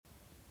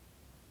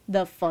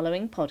The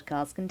following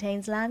podcast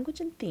contains language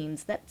and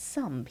themes that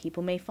some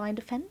people may find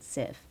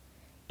offensive.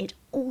 It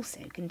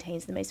also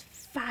contains the most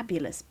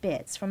fabulous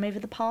bits from over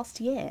the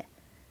past year.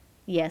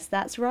 Yes,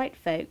 that's right,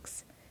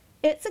 folks.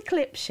 It's a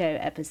clip show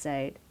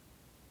episode.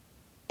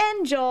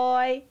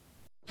 Enjoy!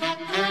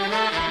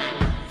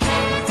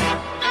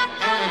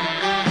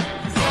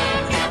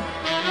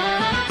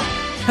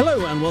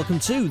 Hello and welcome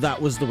to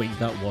That Was the Week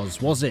That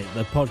Was It?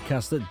 The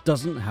podcast that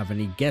doesn't have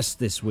any guests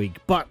this week,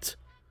 but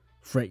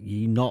fret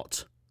ye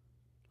not,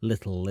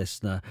 little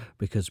listener,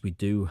 because we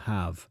do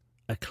have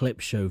a clip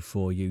show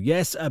for you.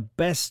 Yes, a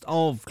best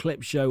of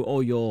clip show,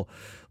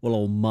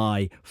 all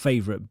my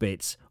favourite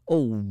bits,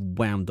 all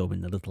wound up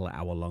in a little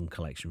hour-long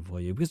collection for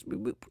you. Because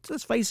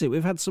let's face it,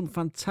 we've had some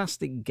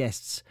fantastic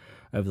guests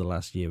over the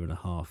last year and a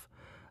half.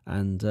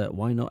 And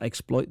why not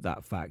exploit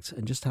that fact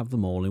and just have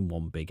them all in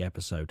one big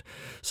episode?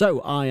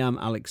 So I am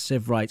Alex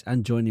Sivright,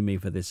 and joining me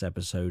for this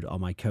episode are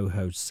my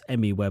co-hosts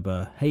Emmy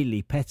Webber,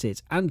 Hayley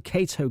Pettit and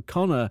Kate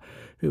O'Connor,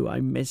 who I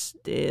miss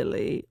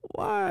dearly.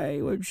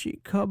 Why won't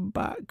she come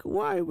back?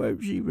 Why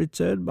won't she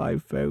return my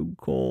phone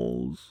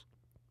calls?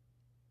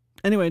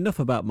 Anyway, enough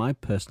about my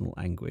personal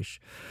anguish.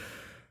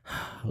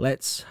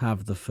 Let's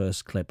have the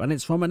first clip, and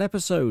it's from an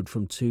episode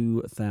from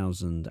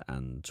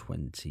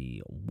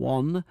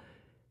 2021.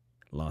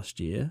 Last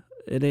year.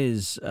 It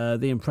is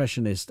the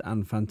impressionist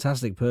and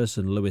fantastic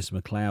person Lewis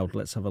MacLeod.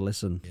 Let's have a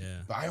listen.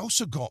 Yeah. But I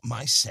also got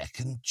my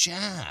second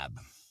jab.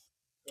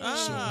 So,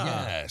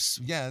 yes.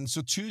 Yeah, and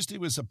so Tuesday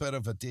was a bit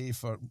of a day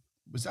for...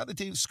 Was that the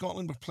day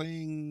Scotland were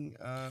playing?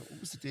 What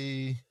was the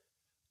day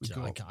we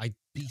got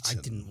beaten?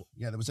 I didn't...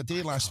 Yeah, there was a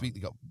day last week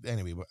that got...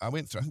 Anyway, I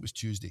went through... I think it was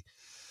Tuesday.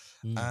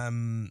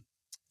 And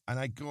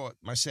I got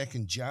my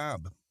second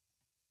jab.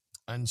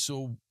 And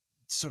so...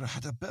 sort of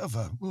had a bit of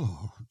a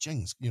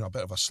a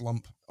bit of a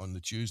slump on the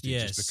Tuesday,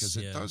 just because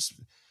it does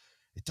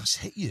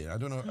hit you. I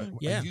don't know.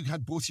 Have you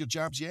had both your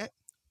jabs yet?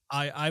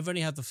 I've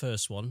only had the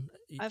first one.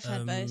 I've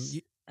had both.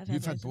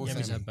 You've had both.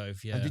 Emmy's had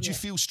both. Yeah. And did you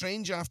feel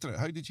strange after it?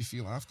 How did you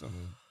feel after?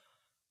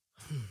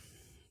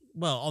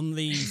 Well, on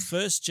the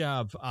first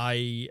jab,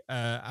 I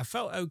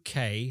felt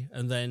okay,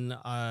 and then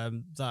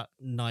that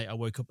night I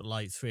woke up at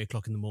like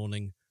 3:00 in the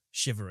morning,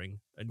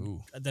 shivering,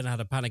 and then I had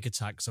a panic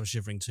attack because I was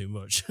shivering too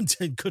much and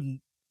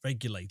couldn't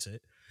regulate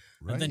it,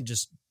 and then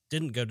just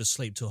didn't go to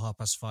sleep till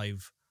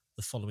 5:30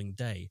 the following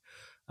day.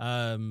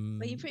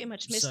 But you pretty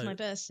much missed my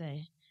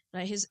birthday.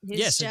 Like his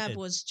jab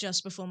was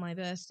just before my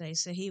birthday,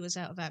 so he was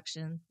out of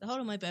action the whole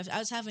of my birthday. I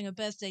was having a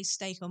birthday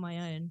steak on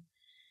my own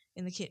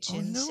in the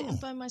kitchen, sitting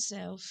by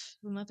myself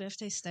with my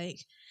birthday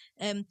steak.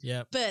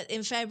 But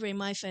in February,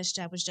 my first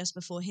jab was just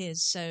before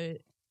his, so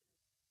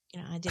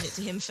I did it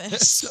to him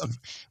first. So,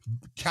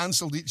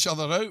 cancelled each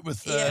other out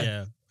with.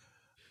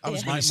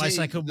 My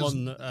second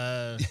one.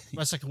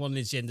 My second one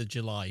is the end of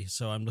July,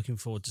 so I'm looking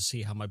forward to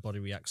see how my body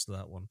reacts to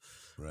that one.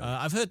 Right.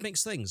 I've heard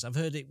mixed things. I've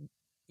heard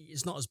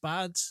it's not as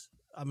bad.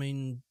 I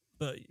mean,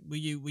 but were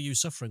you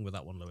suffering with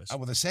that one, Lewis?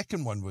 Well, the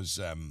second one was.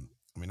 I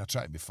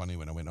tried to be funny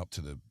when I went up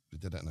to we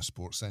did it in a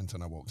sports centre,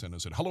 and I walked in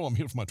and said, "Hello, I'm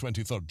here for my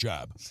 23rd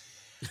jab."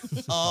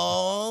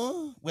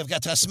 Oh, we've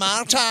got a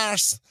smart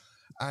arse.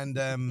 And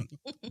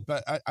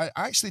but I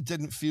actually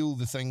didn't feel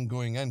the thing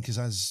going in, because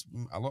as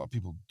a lot of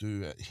people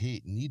do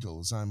hate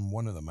needles, I'm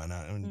one of them, and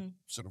I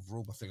sort of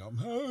rolled my thing up,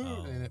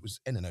 and it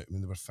was in and out. I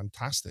mean, they were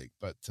fantastic,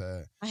 but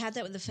I had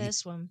that with the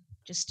first one,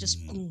 just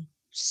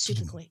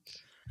super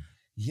quick.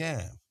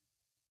 Yeah,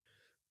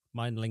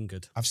 mine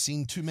lingered. I've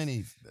seen too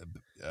many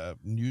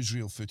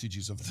newsreel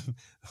footages of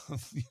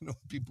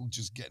people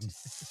just getting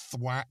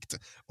thwacked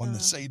on the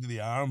side of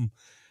the arm.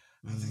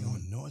 I think, oh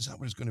no, is that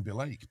what it's going to be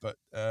like? But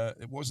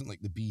it wasn't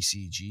like the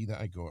BCG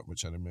that I got,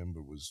 which I remember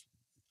was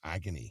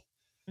agony.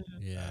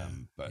 Yeah.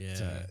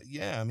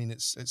 I mean,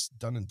 it's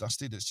done and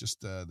dusted. It's just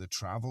the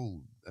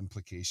travel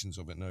implications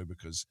of it now,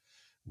 because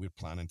we're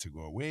planning to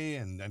go away,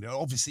 and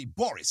obviously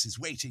Boris is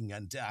waiting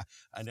and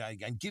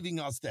giving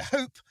us the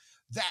hope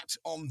that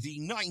on the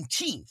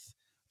 19th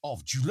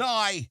of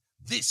July,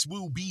 this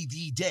will be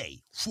the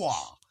day.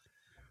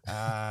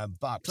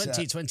 But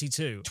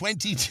 2022.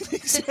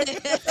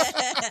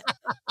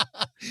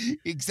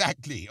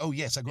 Exactly. Oh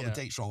yes, I got the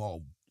dates wrong.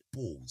 Oh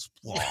balls.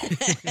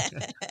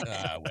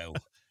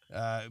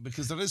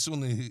 Because there is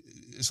only,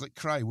 it's like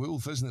Cry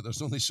Wolf, isn't it?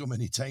 There's only so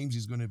many times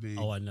he's going to be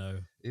I know.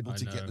 able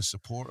to get the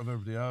support of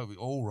everybody out.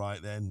 All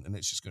right then, and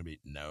it's just going to be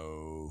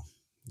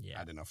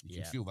had enough.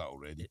 You can feel that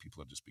already.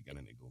 People are just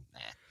beginning to go, nah.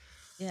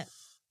 Yeah.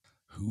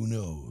 Who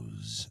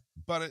knows?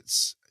 But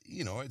it's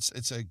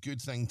it's a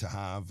good thing to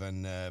have.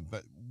 And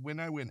but when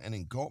I went in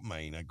and got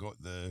mine, it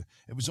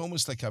was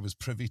almost like I was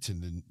privy to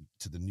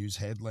the news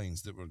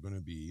headlines that were going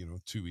to be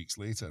 2 weeks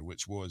later,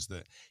 which was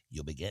that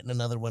you'll be getting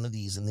another one of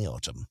these in the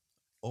autumn.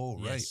 Oh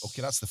right, yes.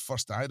 Okay, that's the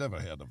first I'd ever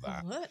heard of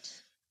that.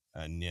 What?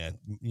 And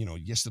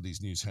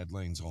yesterday's news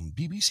headlines on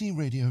BBC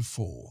Radio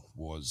 4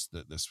 was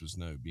that this was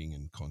now being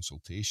in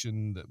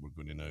consultation, that we're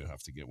going to now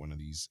have to get one of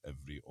these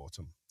every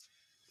autumn.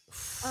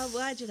 Oh,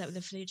 well, I do that with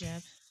the flu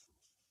jab.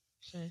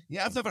 So.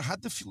 Yeah, I've never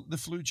had the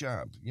flu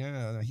jab.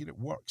 Yeah, I hear it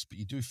works, but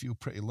you do feel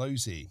pretty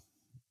lousy.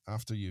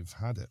 after you've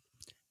had it?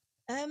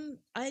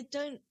 I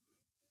don't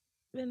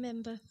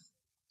remember.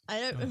 I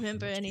don't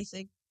remember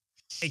anything.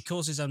 It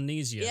causes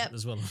amnesia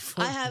as well.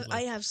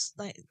 I have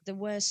like the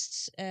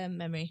worst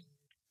memory,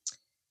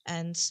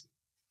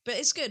 but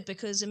it's good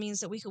because it means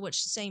that we could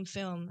watch the same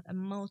film a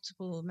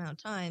multiple amount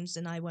of times,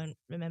 and I won't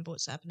remember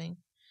what's happening.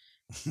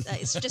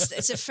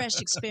 It's a fresh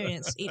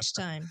experience each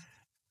time.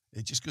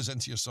 It just goes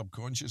into your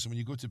subconscious, and when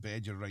you go to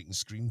bed, you're writing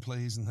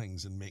screenplays and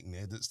things and making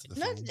edits to the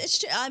film. No, it's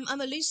true.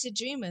 I'm a lucid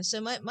dreamer, so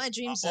my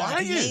dreams are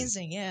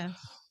amazing. Yeah.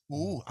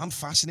 Oh, I'm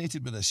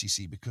fascinated with this, you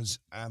see, because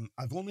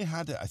I've only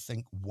had it, I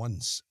think,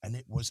 once, and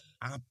it was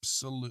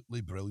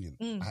absolutely brilliant.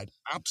 I had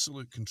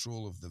absolute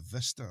control of the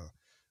vista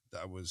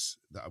that I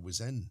was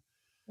in,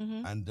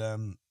 and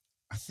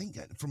I think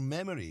from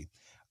memory,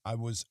 it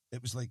was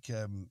like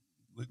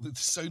the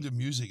Sound of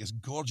Music, this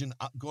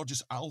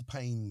gorgeous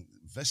alpine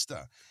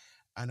vista,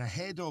 and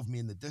ahead of me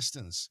in the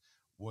distance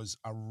was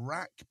a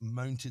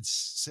rack-mounted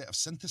set of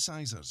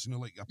synthesizers,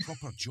 like a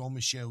proper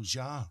Jean-Michel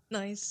Jarre.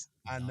 Nice.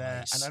 And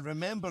I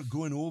remember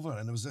going over,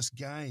 and there was this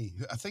guy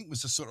who I think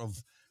was a sort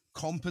of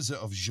composite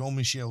of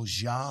Jean-Michel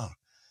Jarre.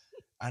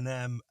 And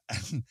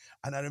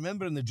I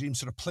remember in the dream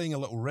sort of playing a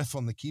little riff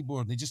on the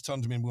keyboard, and he just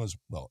turned to me and goes,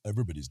 "Well,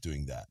 everybody's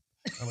doing that."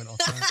 I went, "Oh,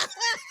 thanks."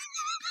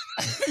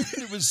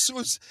 It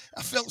was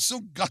I felt so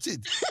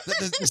gutted that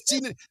the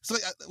scene, it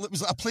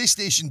was like a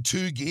PlayStation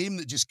 2 game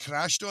that just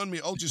crashed on me.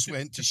 It all just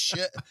went to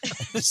shit.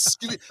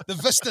 The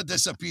vista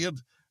disappeared,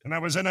 and I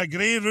was in a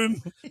grey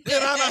room.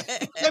 Where am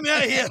I? Get me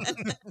out of here.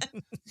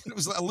 It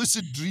was like a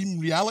lucid dream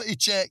reality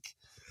check.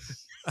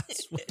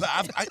 But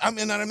I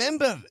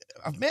remember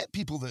I've met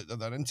people that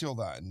are into all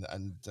that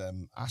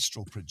and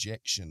astral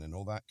projection and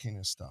all that kind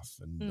of stuff,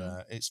 and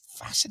it's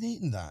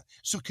fascinating that.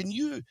 So can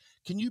you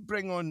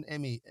bring on,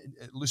 Emmy,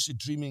 lucid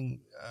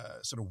dreaming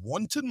sort of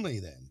wantonly?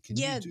 Then can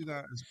you do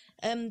that?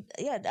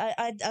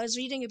 I was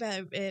reading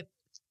about it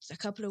a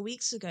couple of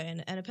weeks ago,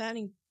 and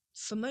apparently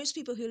for most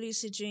people who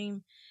lucid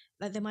dream,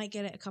 like they might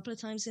get it a couple of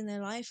times in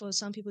their life, or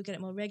some people get it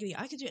more regularly.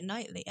 I could do it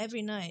nightly,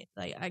 every night.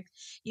 Like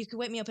you could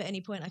wake me up at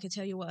any point. I could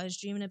tell you what I was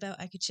dreaming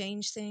about. I could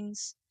change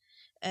things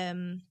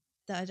that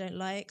I don't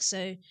like.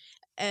 So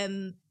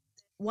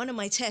one of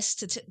my tests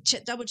to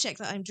double check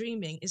that I'm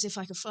dreaming is if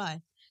I could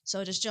fly. So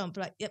I'll just jump,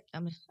 like, yep,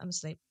 I'm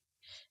asleep,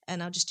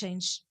 and I'll just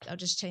change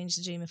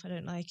the dream if I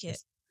don't like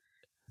it.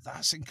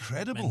 That's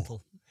incredible.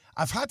 Mental.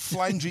 I've had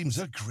flying dreams.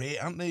 They're great,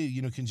 aren't they?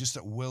 You can just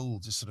at will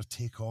just sort of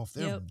take off.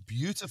 They're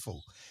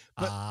beautiful.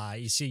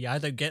 You see, I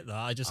don't get that.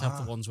 I just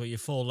have the ones where you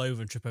fall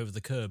over and trip over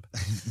the curb.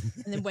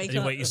 And then wake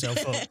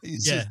yourself up.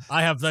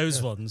 I have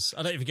those ones.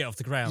 I don't even get off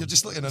the ground. You're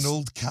just like in an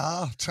old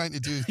car trying to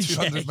do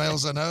 200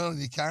 miles an hour and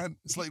you can't.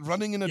 It's like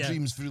running in a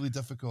dream's really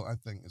difficult, I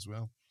think, as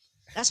well.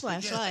 That's why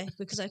I fly,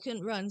 because I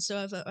couldn't run. So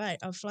I thought, right,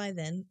 I'll fly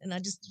then. And I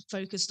just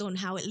focused on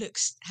how it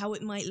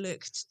might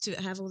look to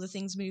have all the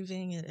things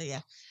moving.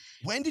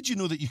 When did you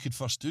know that you could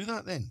first do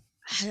that then?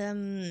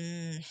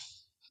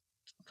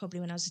 Probably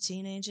when I was a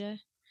teenager.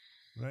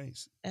 Right.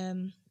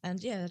 And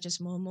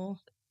just more and more.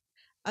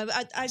 I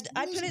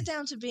put it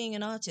down to being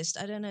an artist.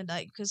 I don't know,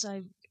 because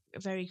I'm a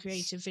very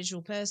creative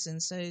visual person.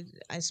 So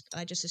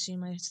I just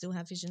assume I still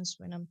have visions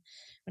when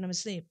I'm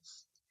asleep.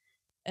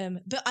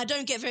 But I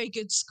don't get very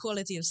good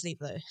quality of sleep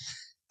though.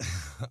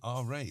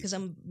 All right. Because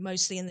I'm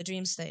mostly in the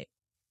dream state.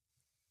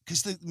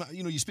 Because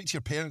you speak to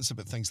your parents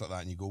about things like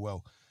that, and you go,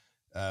 well,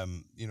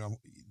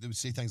 they would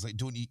say things like,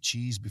 "Don't eat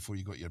cheese before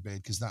you go to your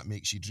bed because that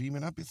makes you dream."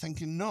 And I'd be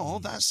thinking, no,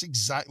 that's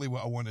exactly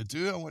what I want to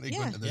do. I want to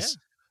go into this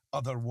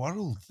other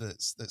world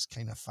that's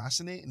kind of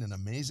fascinating and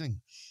amazing.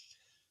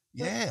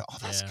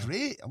 That's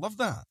great. I love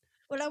that.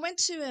 Well, I went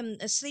to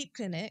a sleep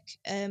clinic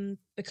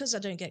because I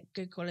don't get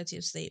good quality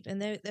of sleep,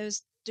 and they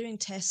was doing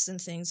tests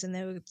and things, and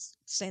they were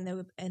saying they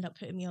would end up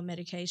putting me on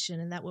medication,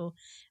 and that will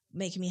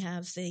make me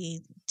have the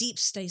deep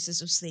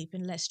stasis of sleep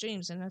and less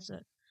dreams. And I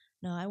thought,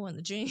 no, I want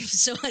the dreams.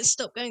 So I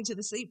stopped going to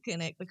the sleep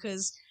clinic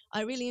because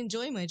I really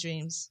enjoy my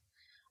dreams.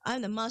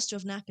 I'm the master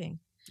of napping.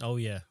 Oh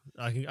yeah,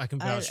 I can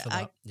vouch for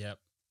that. Yeah.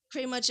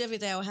 Pretty much every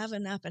day I'll have a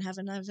nap and have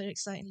a very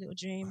exciting little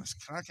dream. That's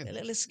cracking. A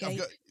little escape. I've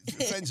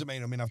got friends of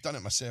mine, I've done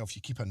it myself.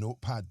 You keep a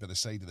notepad by the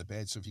side of the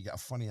bed, so if you get a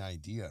funny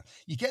idea,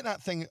 you get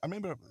that thing. I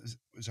remember it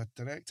was a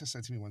director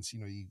said to me once,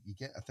 you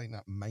get, I think,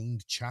 that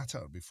mind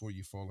chatter before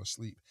you fall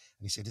asleep.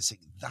 And he said it's like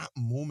that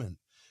moment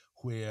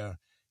where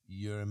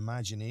your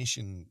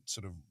imagination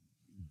sort of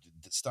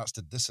starts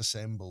to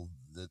disassemble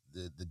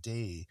the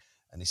day.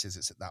 And he says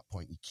it's at that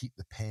point you keep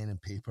the pen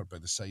and paper by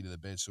the side of the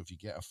bed. So if you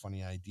get a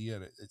funny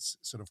idea, it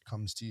sort of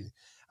comes to you.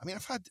 I mean,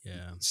 I've had,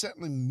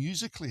 certainly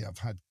musically, I've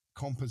had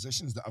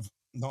compositions that I've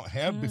not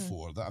heard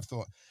before that I've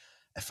thought,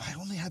 if I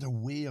only had a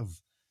way of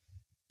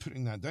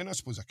putting that down, I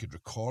suppose I could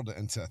record it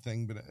into a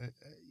thing. But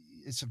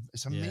it's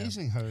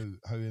amazing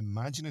how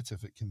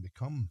imaginative it can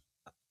become.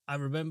 I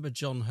remember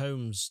John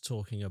Holmes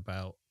talking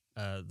about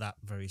that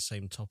very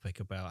same topic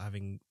about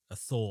having a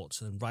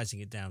thought and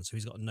writing it down. So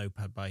he's got a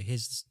notepad by the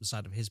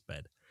side of his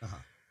bed. Uh-huh.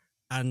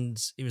 And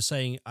he was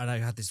saying, and I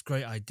had this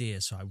great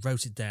idea, so I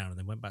wrote it down and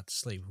then went back to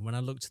sleep. And when I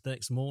looked the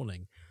next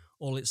morning,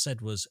 all it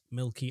said was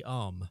milky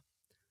arm.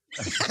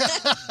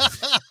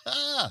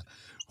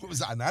 What was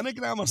that, an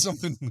anagram or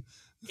something?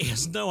 He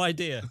has no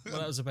idea what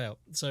that was about.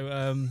 So,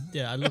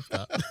 I love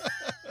that.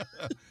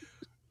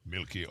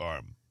 Milky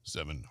Arm,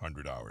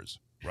 700 hours.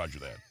 Roger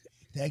that.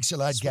 Thanks a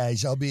lot,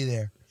 guys. I'll be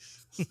there.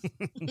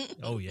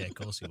 Oh, yeah, of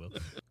course he will.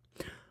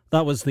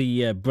 That was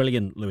the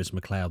brilliant Lewis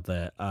MacLeod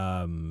there.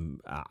 I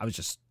was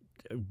just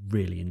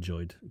really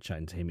enjoyed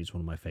chatting to him. He's one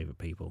of my favourite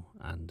people,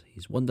 and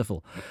he's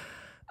wonderful.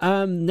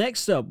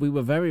 Next up, we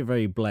were very,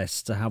 very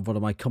blessed to have one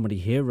of my comedy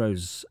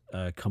heroes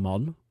come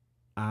on.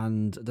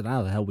 And I don't know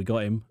how the hell we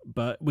got him,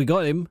 but we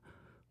got him.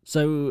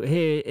 So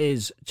here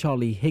is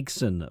Charlie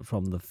Higson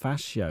from The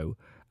Fast Show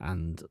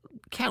and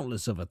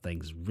countless other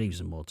things. Reeves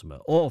and Mortimer,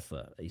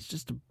 author. He's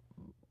just a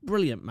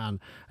brilliant man.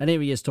 And here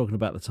he is talking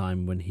about the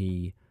time when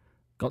he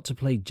got to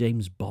play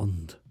James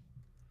Bond.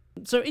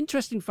 So,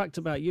 interesting fact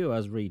about you, I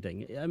was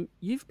reading.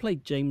 You've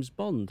played James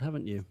Bond,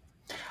 haven't you?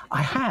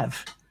 I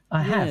have.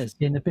 Have.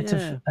 In a bit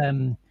of...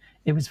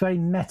 it was very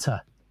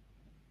meta.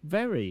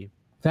 Very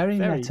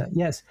meta,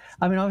 yes.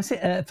 I mean, obviously,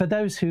 for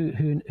those who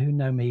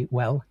know me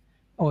well,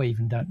 or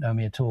even don't know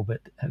me at all, but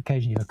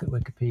occasionally look at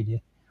Wikipedia,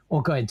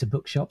 or go into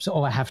bookshops,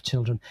 or have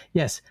children.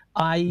 Yes,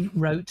 I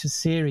wrote a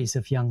series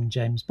of young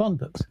James Bond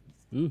books.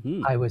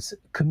 Mm-hmm. I was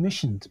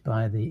commissioned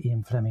by the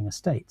Ian Fleming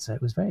estate, so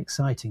it was very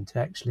exciting to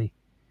actually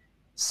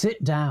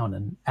sit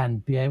down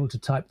and be able to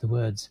type the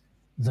words,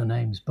 the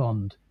name's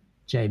Bond,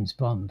 James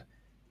Bond.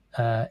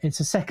 It's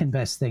the second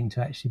best thing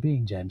to actually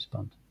being James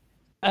Bond.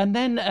 And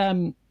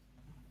then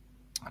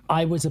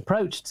I was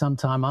approached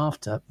sometime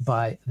after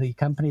by the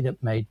company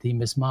that made the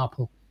Miss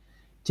Marple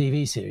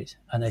TV series.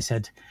 And they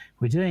said,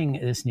 we're doing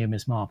this new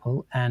Miss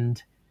Marple,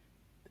 and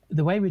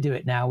the way we do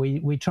it now,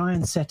 we try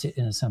and set it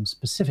in some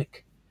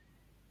specific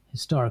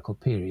historical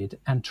period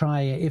and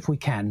try, if we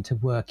can, to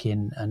work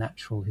in an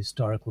actual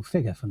historical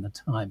figure from the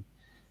time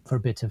for a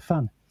bit of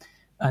fun.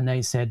 And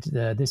they said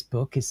this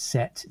book is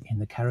set in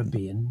the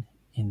Caribbean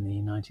in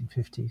the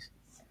 1950s,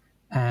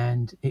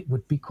 and it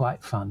would be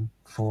quite fun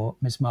for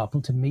Miss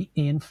Marple to meet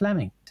Ian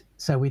Fleming.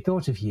 So we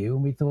thought of you,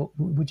 and we thought,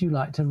 would you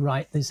like to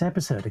write this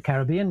episode, a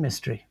Caribbean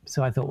mystery?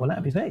 So I thought, well,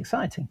 that'd be very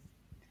exciting.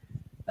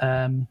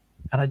 And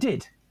I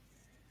did.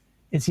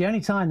 It's the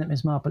only time that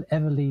Miss Marple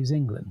ever leaves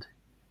England.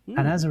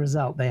 And as a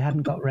result, they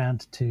hadn't got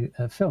round to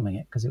filming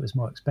it because it was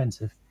more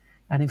expensive.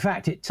 And in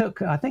fact, it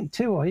took, I think,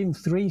 2 or even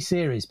 3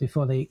 series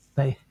before they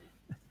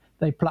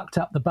plucked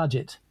up the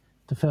budget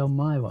to film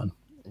my one.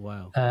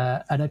 Wow.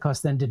 And of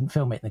course, then didn't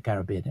film it in the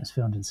Caribbean. It was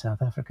filmed in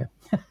South Africa.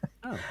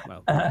 Oh,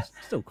 well,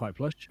 still quite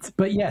plush.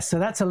 But yes, so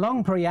that's a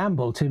long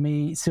preamble to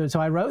me. So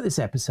I wrote this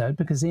episode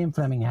because Ian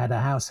Fleming had a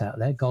house out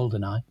there,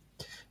 Goldeneye,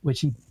 which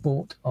he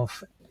bought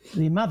off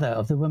the mother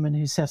of the woman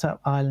who set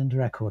up Island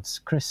Records,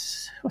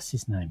 Chris, what's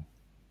his name?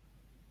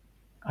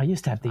 I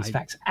used to have these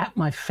facts at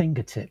my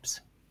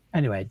fingertips.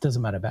 Anyway, it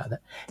doesn't matter about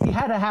that. He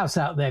had a house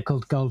out there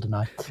called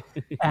Goldeneye,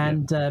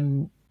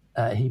 and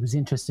he was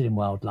interested in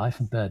wildlife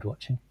and bird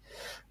watching.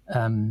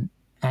 And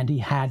he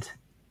had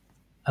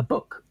a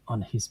book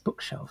on his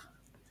bookshelf,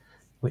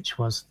 which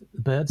was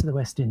The Birds of the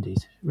West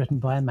Indies, written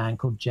by a man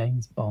called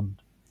James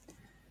Bond.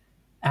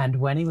 And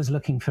when he was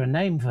looking for a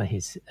name for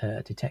his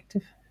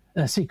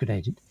secret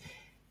agent,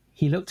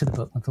 he looked at the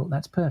book and thought,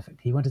 that's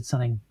perfect. He wanted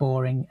something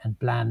boring and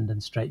bland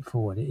and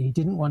straightforward. He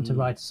didn't want to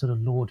write a sort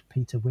of Lord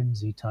Peter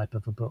Wimsey type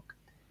of a book.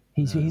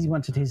 He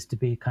wanted his to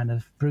be kind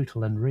of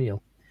brutal and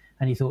real.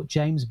 And he thought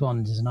James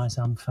Bond is a nice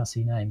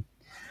unfussy name.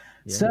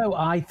 Yeah. So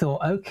I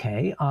thought,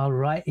 okay, I'll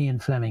write Ian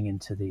Fleming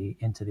into the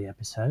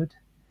episode.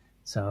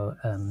 So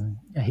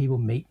he will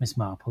meet Miss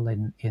Marple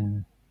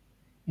in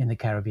the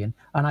Caribbean.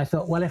 And I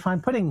thought, well, if I'm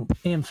putting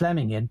Ian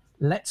Fleming in,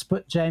 let's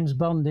put James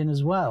Bond in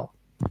as well.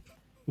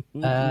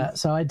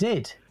 So I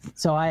did.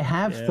 So I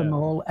have them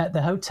all at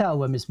the hotel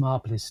where Miss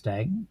Marple is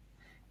staying.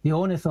 The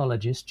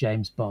ornithologist,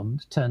 James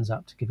Bond, turns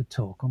up to give a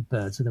talk on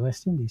birds of the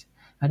West Indies.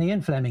 And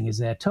Ian Fleming is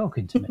there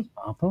talking to Miss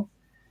Marple,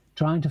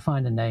 trying to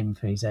find a name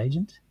for his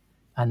agent.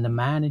 And the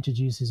man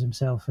introduces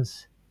himself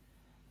as,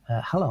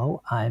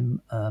 hello,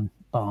 I'm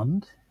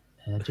Bond,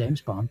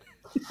 James Bond,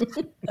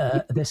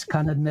 this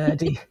kind of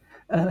nerdy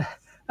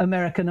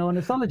American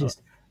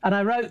ornithologist. And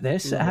I wrote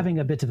this having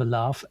a bit of a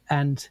laugh.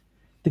 And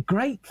the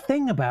great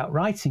thing about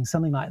writing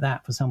something like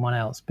that for someone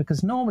else,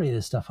 because normally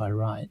the stuff I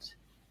write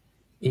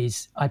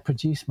is I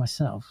produce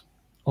myself,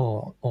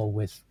 or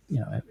with,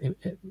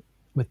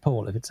 with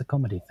Paul, if it's a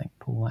comedy thing,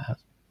 Paul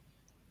Whitehouse.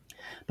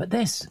 But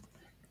this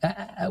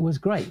was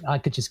great. I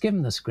could just give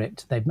them the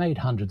script. They've made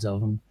hundreds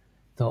of them.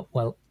 Thought,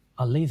 well,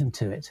 I'll leave them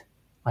to it.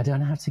 I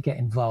don't have to get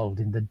involved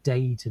in the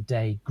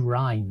day-to-day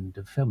grind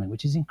of filming,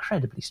 which is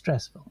incredibly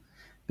stressful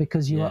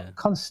because you are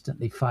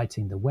constantly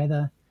fighting the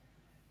weather,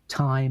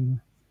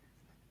 time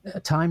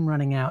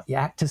running out, the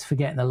actors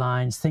forgetting the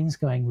lines, things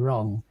going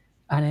wrong.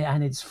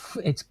 And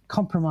it's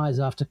compromise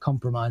after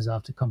compromise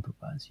after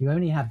compromise. You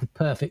only have the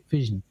perfect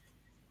vision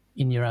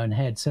in your own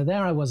head. So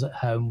there I was at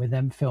home with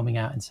them filming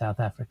out in South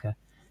Africa.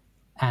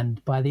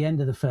 And by the end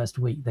of the first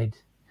week, they'd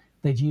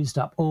used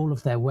up all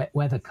of their wet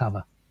weather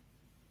cover,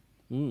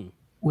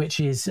 which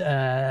is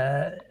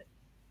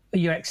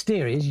your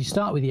exteriors. You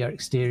start with your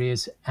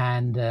exteriors,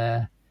 and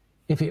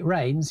if it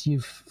rains,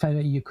 you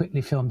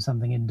quickly film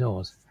something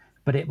indoors.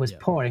 But it was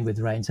pouring with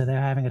rain, so they were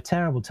having a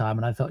terrible time.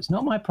 And I thought, it's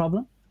not my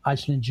problem. I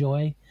shall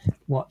enjoy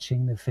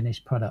watching the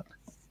finished product.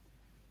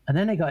 And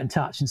then they got in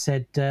touch and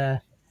said,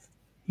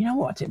 you know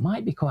what? It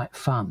might be quite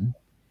fun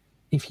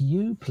if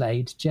you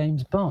played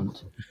James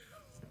Bond.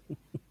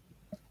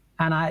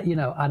 And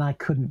I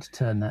couldn't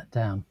turn that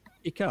down.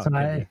 You can't. So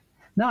and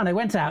I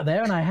went out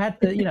there and I had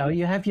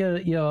you have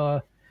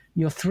your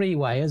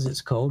three-way, as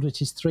it's called,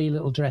 which is 3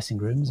 little dressing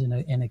rooms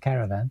in a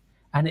caravan,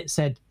 and it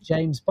said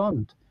James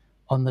Bond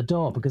on the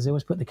door because they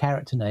always put the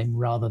character name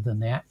rather than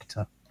the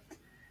actor.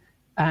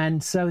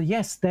 And so,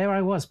 yes, there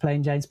I was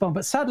playing James Bond.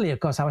 But suddenly, of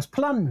course, I was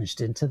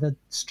plunged into the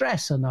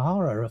stress and the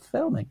horror of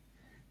filming.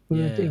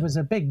 It was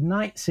a big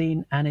night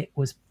scene, and it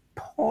was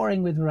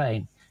pouring with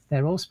rain.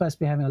 They're all supposed to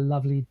be having a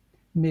lovely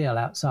meal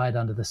outside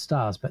under the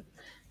stars, but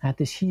had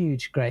this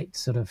huge, great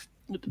sort of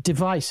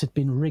device had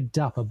been rigged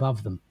up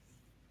above them,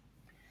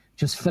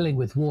 just filling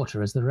with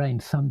water as the rain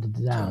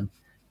thundered down.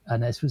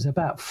 And this was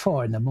about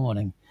 4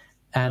 a.m.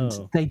 And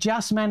they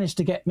just managed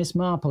to get Miss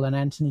Marple and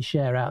Anthony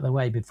Sher out of the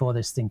way before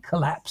this thing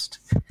collapsed.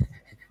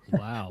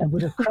 Wow. And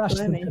would have crushed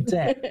them to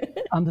death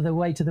under the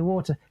weight of the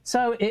water.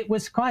 So it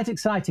was quite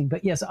exciting.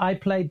 But yes, I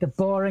played the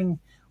boring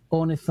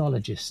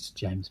ornithologist,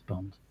 James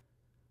Bond.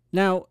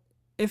 Now,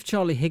 if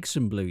Charlie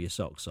Higson blew your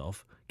socks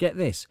off, get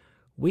this,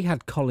 we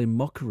had Colin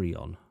Mockery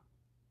on.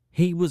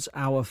 He was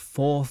our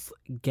 4th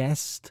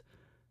guest.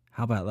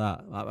 How about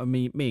that? I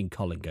mean, me and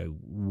Colin go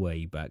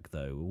way back,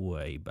 though,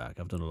 way back.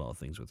 I've done a lot of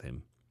things with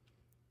him.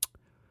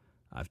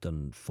 I've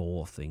done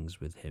 4 things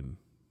with him.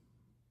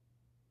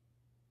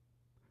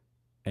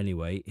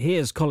 Anyway,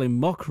 here's Colin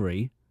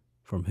Mockery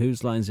from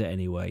Whose Line's It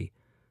Anyway,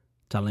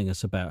 telling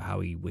us about how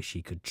he wish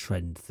he could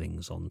trend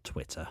things on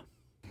Twitter.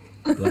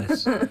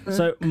 Bless.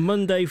 So,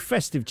 Monday,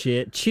 festive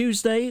cheer.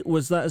 Tuesday,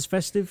 was that as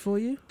festive for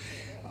you?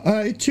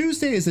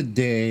 Tuesday is a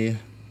day...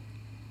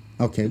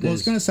 Okay,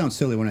 it's going to sound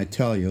silly when I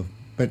tell you,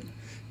 but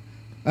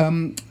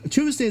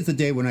Tuesday is the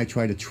day when I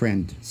try to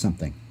trend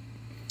something.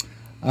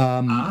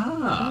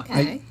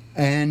 Okay.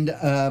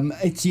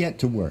 It's yet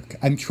to work.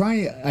 I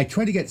try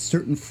to get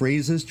certain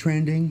phrases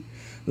trending,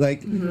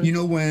 like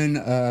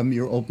when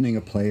you're opening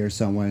a play or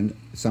someone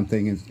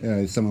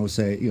will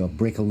say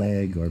break a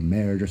leg or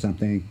marriage or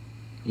something.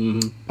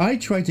 Mm-hmm. I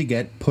try to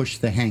get push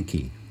the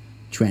hanky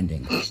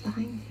trending. Push the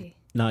hanky.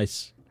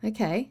 Nice.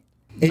 Okay.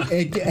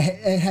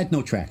 It had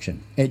no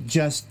traction. It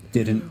just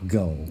didn't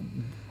go.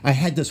 I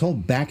had this whole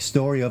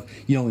backstory of,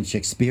 in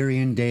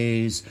Shakespearean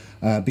days,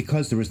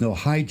 because there was no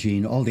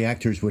hygiene, all the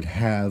actors would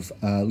have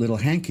little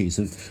hankies.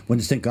 When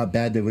the stink got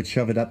bad, they would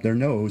shove it up their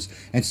nose.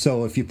 And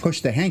so if you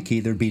push the hanky,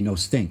 there'd be no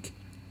stink.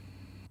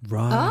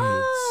 Right.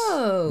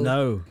 Oh.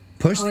 No.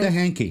 Push the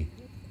hanky.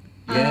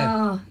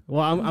 Yeah.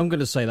 Well, I'm going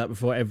to say that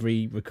before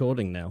every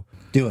recording now.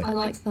 Do it. I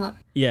like that.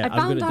 Yeah, I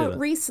found out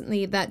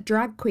recently that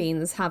drag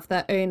queens have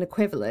their own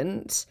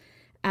equivalent.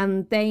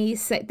 And they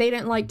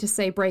don't like to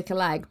say break a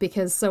leg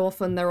because so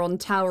often they're on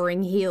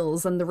towering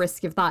heels and the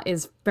risk of that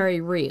is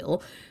very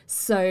real.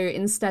 So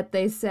instead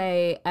they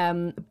say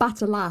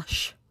bat a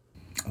lash.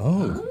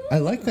 Oh, I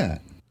like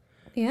that.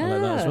 Yeah. I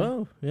like that as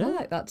well. Yeah. I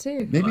like that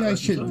too.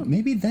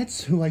 Maybe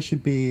that's who I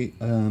should be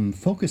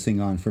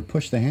focusing on for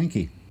push the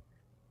hanky.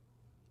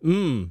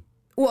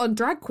 Well, on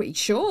drag queen,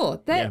 sure.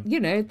 They're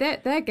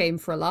game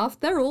for a laugh.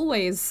 They're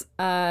always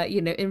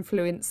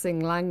influencing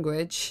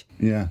language.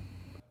 Yeah.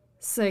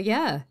 So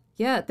yeah,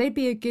 they'd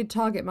be a good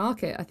target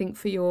market, I think,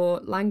 for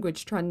your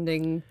language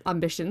trending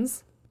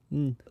ambitions.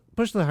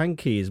 Push the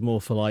hanky is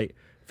more for like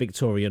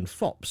Victorian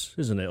fops,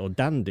 isn't it? Or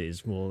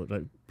dandies, more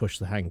like push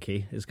the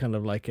hanky. It's kind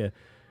of like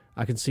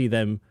I can see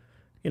them,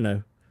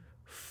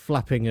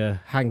 flapping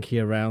a hanky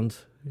around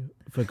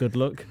for good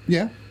luck.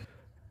 Yeah.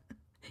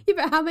 Yeah,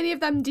 but how many of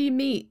them do you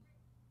meet,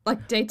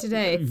 like, day to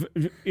day?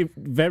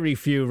 Very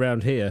few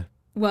around here.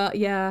 Well,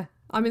 yeah.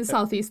 I'm in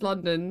southeast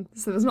London,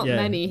 so there's not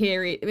many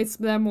here.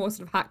 They're more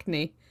sort of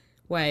Hackney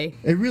way.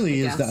 It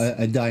really is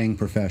a dying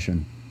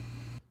profession.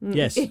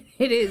 Yes.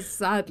 It is,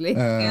 sadly.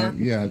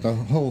 Yeah, the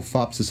whole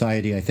FOP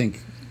society, I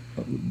think,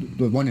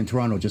 the one in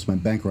Toronto just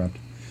went bankrupt.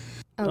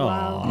 Oh,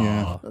 wow.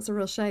 Yeah. That's a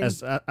real shame. As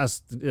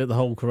the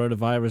whole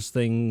coronavirus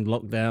thing,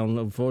 lockdown,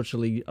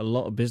 unfortunately, a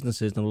lot of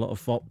businesses and a lot of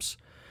FOPs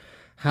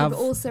have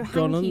also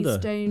gone under.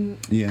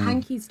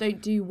 Hankies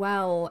don't do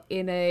well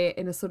in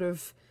a sort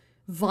of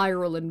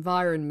viral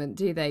environment,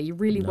 do they? You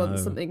really want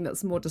something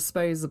that's more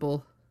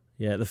disposable.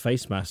 Yeah, the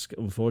face mask,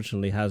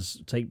 unfortunately,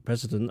 has taken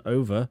precedent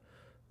over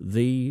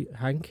the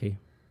hanky.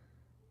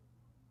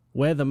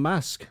 Wear the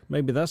mask.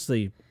 Maybe that's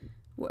the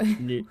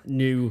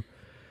new...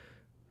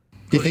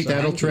 Do you think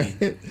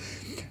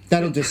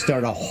that'll just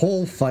start a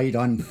whole fight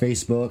on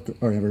Facebook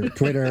or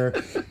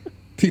Twitter?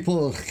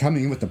 People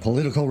coming with the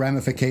political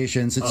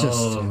ramifications. It's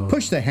just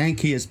push the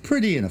hanky is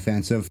pretty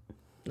inoffensive.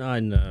 I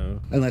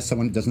know. Unless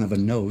someone doesn't have a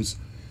nose.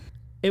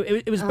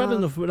 It was bad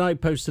enough when I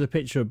posted a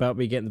picture about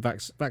me getting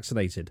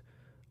vaccinated.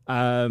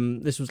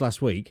 This was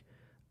last week.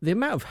 The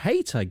amount of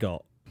hate I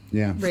got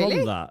from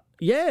Really? that.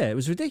 Yeah, it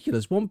was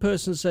ridiculous. One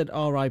person said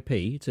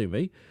R.I.P. to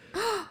me.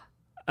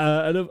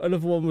 Another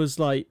one was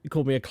like,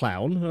 called me a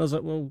clown. And I was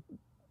like, well,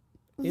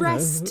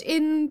 rest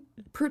in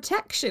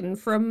protection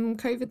from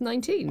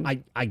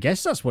COVID-19. I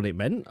guess that's what it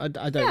meant. I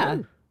don't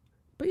know.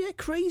 But yeah,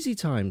 crazy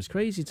times.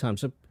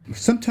 So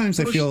sometimes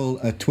I feel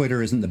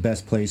Twitter isn't the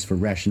best place for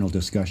rational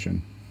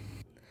discussion.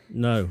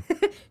 No.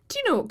 Do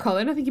you know what,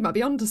 Colin? I think you might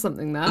be onto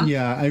something there.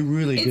 Yeah, I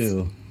really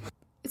do.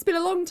 It's been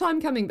a long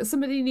time coming, but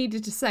somebody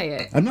needed to say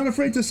it. I'm not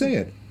afraid to say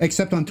it,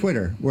 except on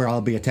Twitter, where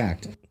I'll be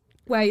attacked.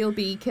 Where you'll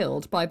be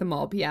killed by the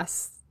mob,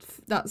 yes.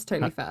 That's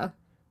totally fair.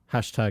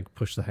 Hashtag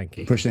push the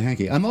hanky. Push the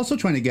hanky. I'm also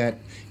trying to get...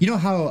 You know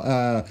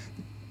how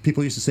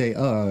people used to say,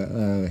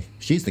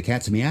 she's the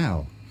cat's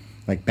meow,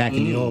 like back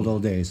in the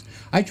old days.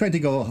 I tried to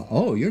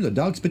go, you're the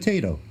dog's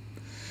potato.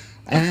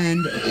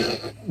 And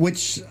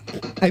which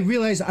I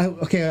realized, I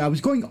was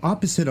going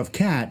opposite of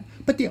cat,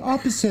 but the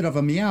opposite of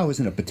a meow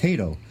isn't a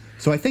potato.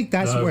 So I think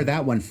that's where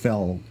that one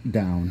fell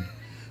down.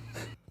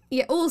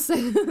 Yeah, also,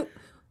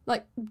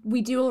 like,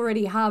 we do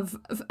already have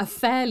a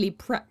fairly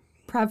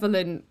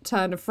prevalent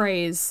turn of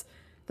phrase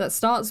that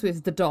starts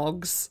with the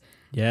dogs.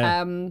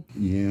 Yeah.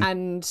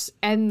 And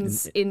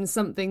ends in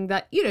something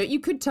that, you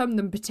could term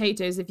them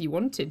potatoes if you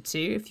wanted to,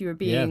 if you were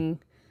being,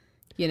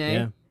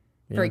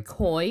 very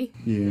coy.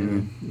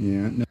 Yeah.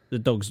 No. The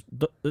dog's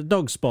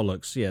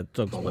bollocks. Yeah,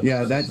 dog's bollocks.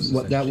 Yeah, that's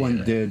what that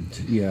one did.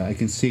 Yeah, I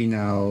can see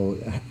now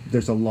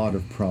there's a lot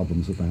of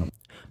problems with that.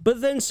 But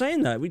then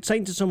saying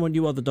to someone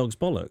you are the dog's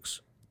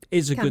bollocks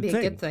is a good thing.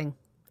 Can be a good thing.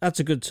 That's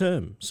a good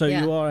term. So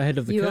you are ahead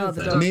of the curve.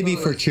 Maybe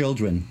for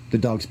children, the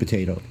dog's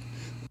potato.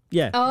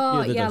 Yeah.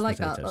 Oh, yeah, I like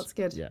potatoes. that. That's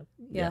good.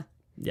 Yeah.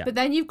 But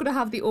then you've got to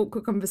have the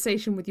awkward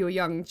conversation with your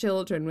young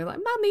children. We're like,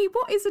 Mummy,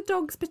 what is a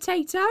dog's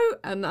potato?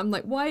 And I'm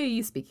like, why are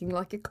you speaking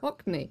like a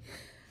Cockney?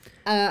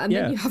 And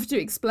then you have to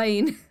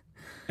explain,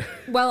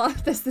 well,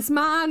 there's this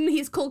man,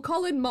 he's called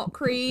Colin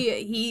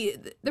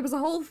Mochrie. There was a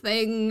whole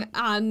thing,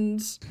 and...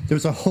 There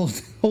was a whole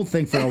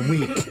thing for a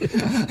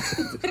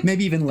week.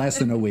 Maybe even less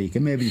than a week,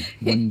 and maybe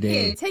one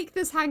day. Here, take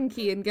this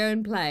hanky and go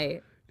and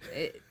play.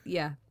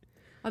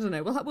 I don't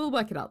know. We'll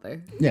work it out,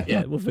 though.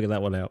 Yeah, we'll figure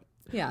that one out.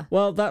 Yeah.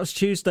 Well, that was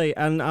Tuesday,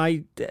 and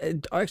I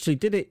actually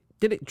did it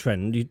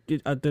trend.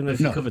 I don't know if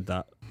you covered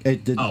that.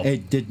 It did.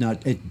 It did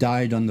not. It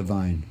died on the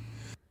vine.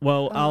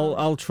 Well,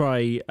 I'll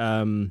try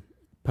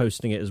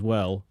posting it as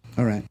well.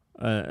 All right.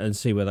 And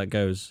see where that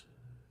goes.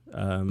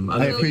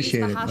 I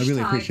appreciate it. I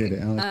really appreciate it,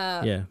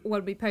 Alex.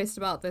 When we post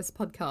about this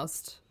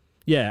podcast.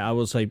 Yeah, I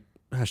will say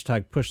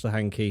hashtag push the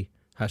hanky,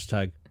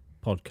 hashtag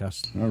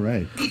podcast. All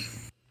right.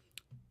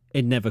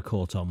 It never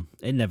caught on.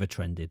 It never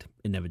trended.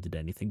 It never did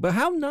anything. But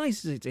how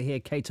nice is it to hear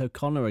Kate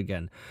O'Connor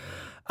again,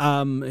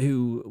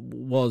 who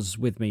was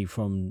with me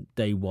from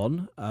day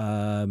one.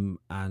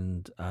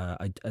 And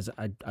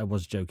I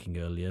was joking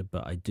earlier,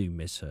 but I do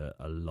miss her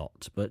a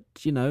lot. But,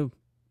 she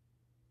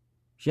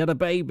had a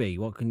baby.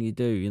 What can you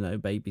do?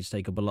 Babies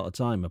take up a lot of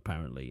time,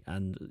 apparently.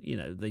 And,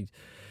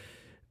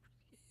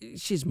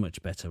 she's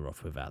much better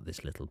off without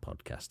this little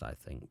podcast, I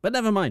think. But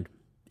never mind.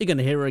 You're going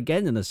to hear her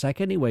again in a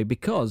sec anyway,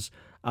 because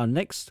our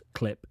next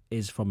clip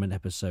is from an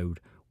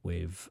episode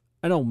with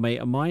an old mate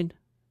of mine,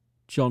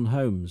 John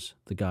Holmes,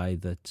 the guy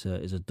that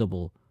is a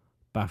double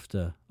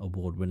BAFTA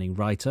award-winning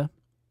writer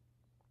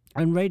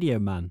and radio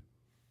man.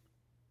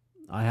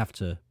 I have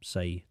to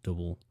say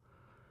double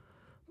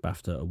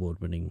BAFTA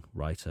award-winning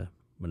writer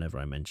whenever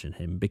I mention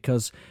him,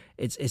 because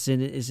it's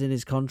in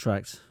his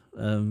contract,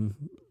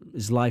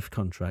 his life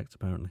contract.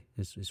 Apparently,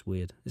 it's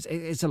weird.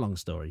 It's a long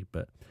story,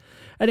 but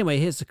anyway,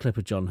 here's a clip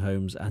of John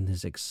Holmes and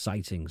his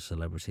exciting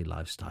celebrity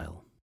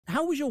lifestyle.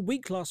 How was your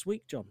week last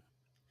week, John?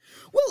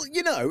 Well,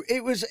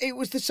 it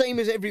was the same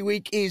as every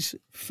week is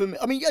for me.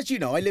 I mean, as you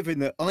know, I live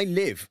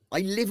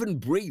and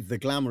breathe the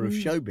glamour of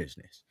show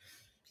business.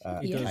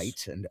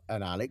 Kate and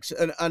Alex,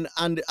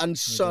 and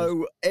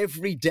so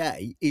every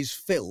day is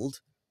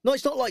filled. No,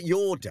 it's not like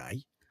your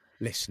day,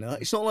 listener.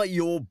 It's not like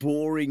your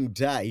boring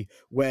day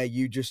where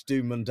you just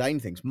do mundane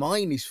things.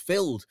 Mine is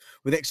filled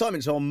with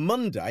excitement. So on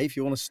Monday, if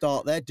you want to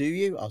start there, do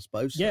you? I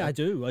suppose. Yeah, I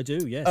do.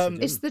 Yes. I do.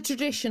 It's the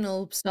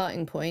traditional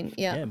starting point.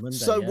 Yeah. Monday,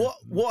 so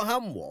what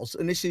happened was,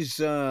 and this is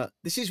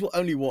what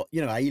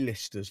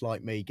A-listers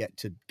like me get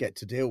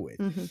to deal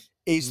with,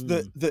 is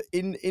that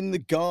in the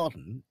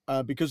garden,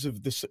 because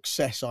of the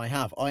success I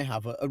have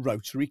a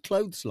rotary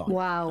clothesline.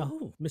 Wow.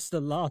 Oh,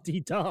 Mr.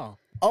 La-di-da.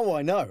 Oh,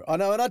 I know,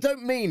 and I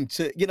don't mean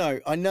to.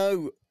 I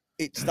know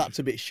that's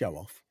a bit show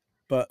off,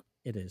 but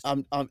it is.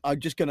 I'm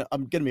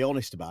gonna be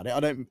honest about it.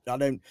 I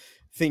don't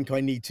think I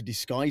need to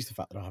disguise the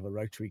fact that I have a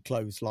rotary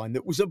clothesline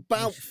that was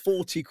about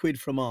 40 quid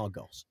from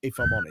Argos, if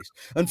I'm honest.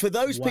 And for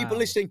those people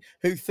listening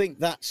who think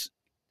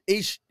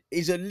is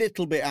a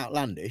little bit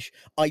outlandish,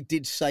 I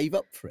did save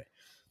up for it,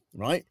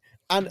 right?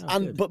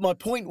 But my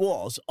point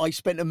was, I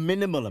spent a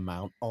minimal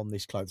amount on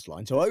this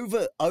clothesline. So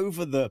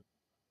over the,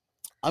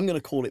 I'm going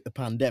to call it the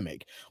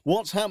pandemic,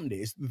 what's happened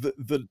is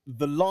the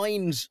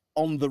lines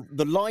on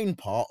the line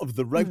part of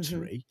the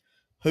rotary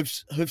have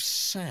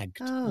sagged.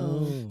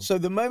 Oh. So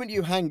the moment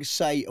you hang,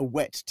 say, a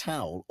wet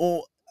towel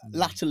or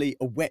latterly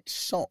a wet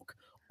sock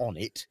on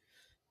it,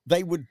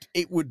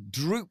 it would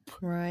droop.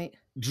 Right.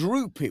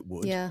 Droop it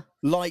would. Yeah.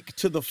 Like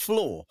to the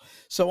floor.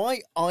 So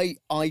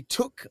I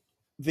took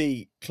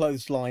the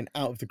clothesline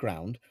out of the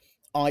ground.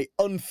 I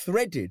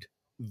unthreaded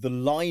the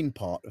line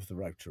part of the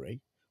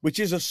rotary, which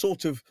is a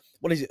sort of,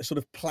 what is it? A sort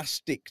of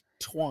plastic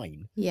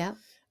twine. Yeah.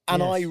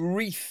 And I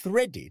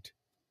rethreaded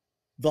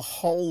the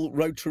whole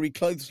rotary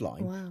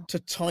clothesline to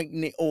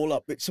tighten it all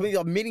up. It's something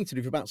I'm meaning to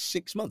do for about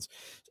 6 months.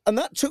 And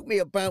that took me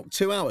about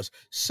 2 hours.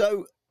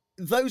 So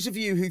those of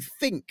you who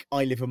think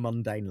I live a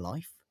mundane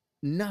life,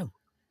 no,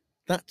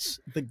 that's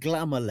the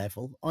glamour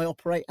level I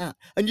operate at.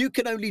 And you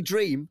can only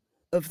dream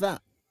of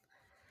that.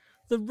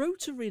 The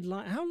rotary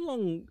line, how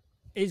long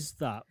is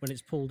that when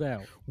it's pulled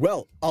out?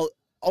 Well,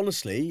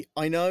 honestly,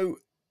 I know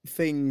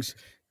things...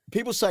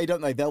 People say,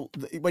 don't they,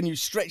 when you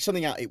stretch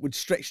something out, it would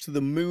stretch to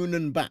the moon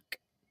and back.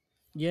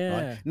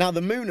 Yeah. Right? Now,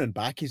 the Moon and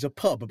Back is a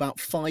pub about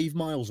 5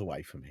 miles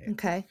away from here.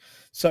 Okay.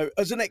 So,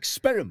 as an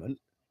experiment,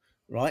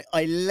 right,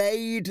 I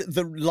laid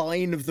the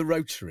line of the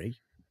rotary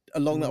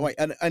along that way,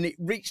 and it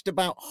reached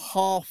about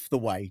half the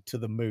way to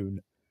the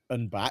Moon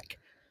and Back.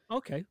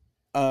 Okay.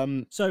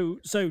 So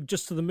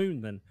just to the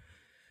Moon then?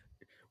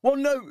 Well,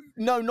 no,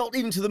 not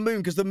even to the Moon,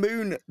 because the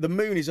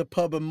Moon is a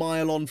pub a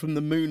mile on from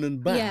the Moon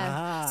and Back.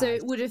 Yeah. So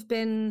it would have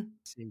been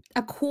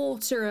a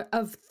quarter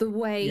of the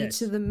way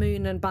to the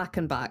Moon and back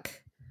and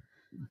back.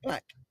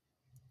 Back.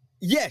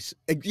 Yes,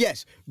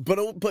 but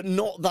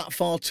not that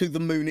far to the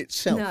Moon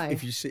itself. No.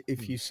 If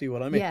you see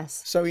what I mean.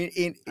 Yes. So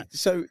as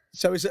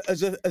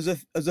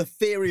a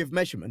theory of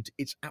measurement,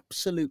 it's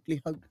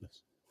absolutely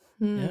hopeless.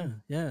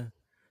 Yeah.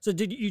 So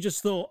did you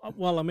just thought,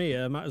 while I'm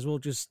here, I might as well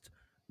just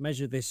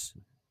measure this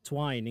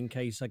twine in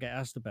case I get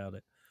asked about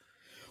it?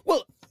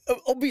 Well,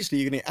 obviously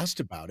you're going to get asked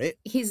about it.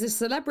 He's a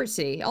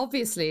celebrity.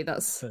 Obviously,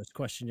 that's first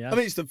question. Yeah. I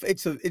mean,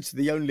 it's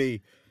the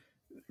only.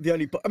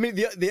 I mean,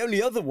 the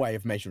only other way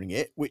of measuring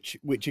it, which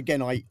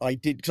again I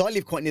did, because I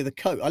live quite near the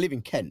coast. I live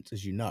in Kent,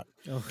 as you know.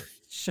 Oh,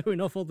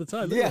 showing off all the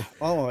time. Yeah.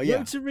 Oh, yeah.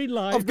 Rotary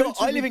line.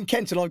 I live in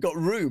Kent, and I've got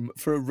room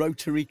for a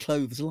rotary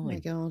clothesline. Oh my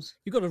God.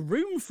 You've got a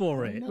room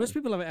for it. No. Most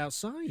people have it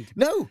outside.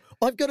 No,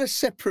 I've got a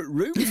separate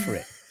room for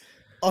it.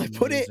 I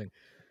put it.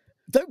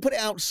 Don't put it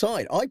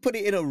outside. I put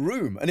it in a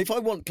room, and if I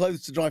want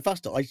clothes to dry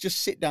faster, I just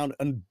sit down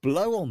and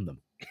blow on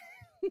them.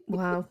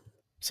 Wow.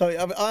 So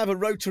I have a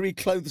rotary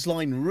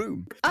clothesline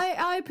room.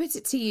 I put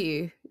it to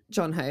you,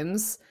 John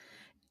Holmes.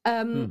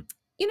 You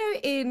know,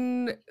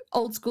 in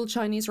old school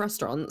Chinese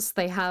restaurants,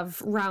 they have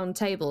round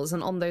tables,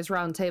 and on those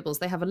round tables,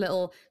 they have a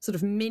little sort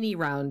of mini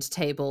round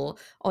table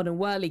on a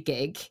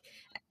whirligig.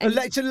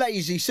 It's a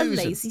lazy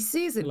Susan. A lazy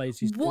Susan.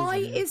 Lazy Susan. Why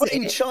is but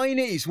it in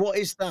Chinese? What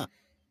is that?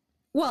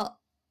 Well,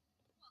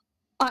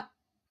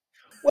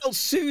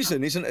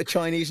 Susan isn't a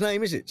Chinese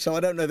name, is it? So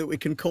I don't know that we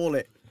can call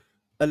it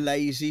a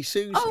lazy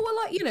Susan. Oh well,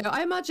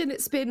 I imagine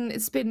it's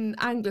been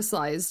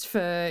anglicized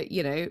for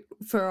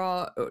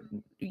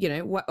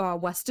our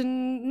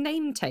Western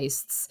name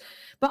tastes.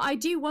 But I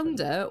do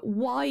wonder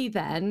why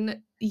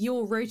then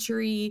your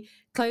rotary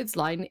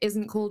clothesline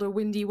isn't called a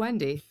Windy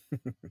Wendy.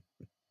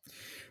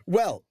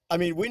 Well, I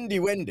mean,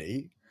 Windy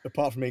Wendy,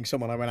 apart from being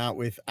someone I went out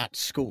with at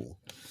school,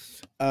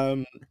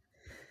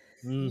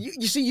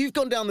 you see, you've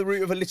gone down the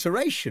route of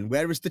alliteration,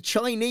 whereas the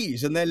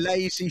Chinese and their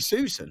lazy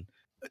Susan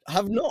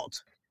have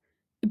not.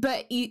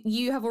 But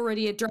you have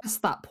already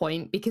addressed that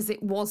point because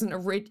it wasn't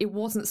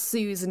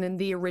Susan in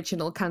the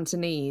original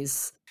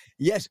Cantonese.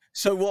 Yes.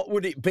 So what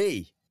would it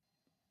be?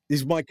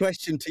 Is my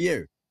question to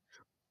you.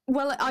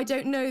 Well, I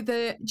don't know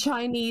the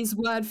Chinese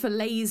word for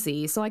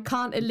lazy, so I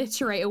can't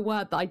alliterate a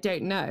word that I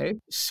don't know.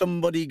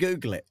 Somebody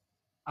Google it.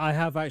 I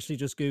have actually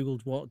just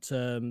Googled what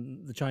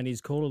the Chinese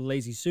call a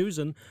lazy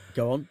Susan.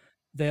 Go on.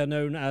 They are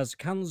known as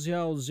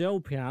Kanxiao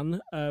Xiaopian,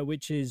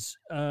 which is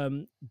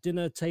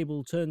dinner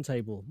table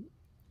turntable.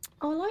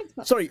 Oh, I like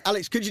that. Sorry,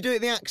 Alex, could you do it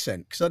in the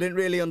accent? Because I didn't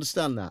really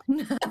understand that.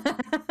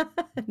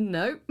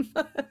 No.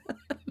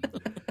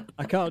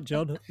 I can't,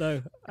 John.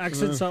 No.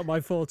 Accents aren't my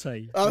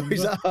forte. Oh,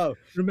 is that? Oh.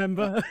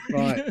 Remember?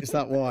 Right, is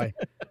that why?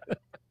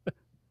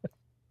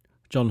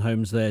 John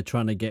Holmes there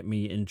trying to get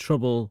me in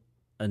trouble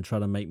and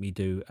trying to make me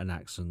do an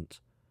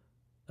accent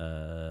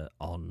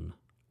on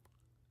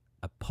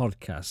a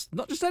podcast.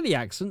 Not just any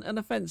accent, an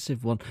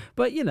offensive one.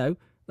 But,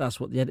 that's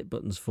what the edit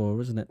button's for,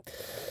 isn't it?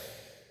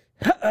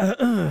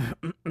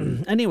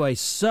 Anyway,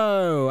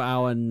 so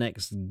our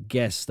next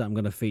guest that I'm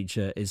going to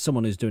feature is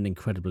someone who's doing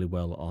incredibly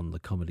well on the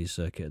comedy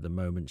circuit at the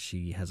moment.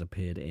 She has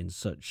appeared in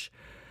such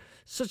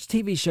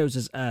TV shows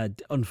as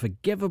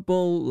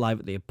Unforgivable,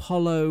 Live at the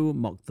Apollo,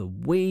 Mock the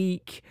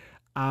Week.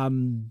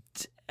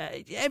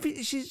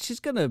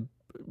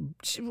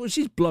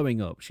 She's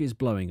blowing up. She's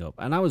blowing up,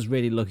 and I was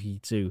really lucky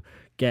to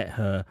get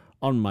her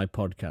on my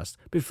podcast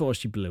before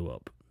she blew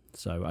up.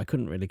 So I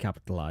couldn't really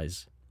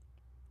capitalize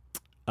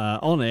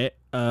on it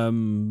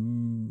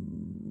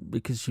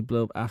because she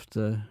blew up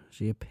after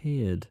she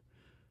appeared.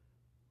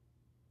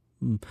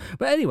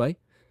 But anyway,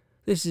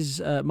 this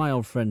is my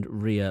old friend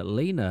Ria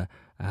Lena,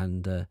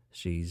 and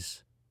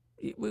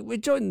we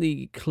joined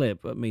the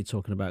clip of me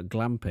talking about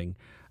glamping,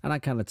 And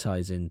that kind of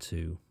ties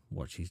into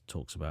what she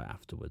talks about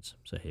afterwards.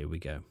 So here we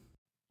go.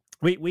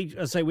 We've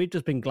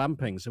just been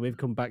glamping, so we've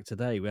come back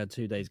today. We had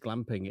 2 days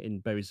glamping in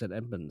Bury St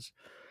Edmunds.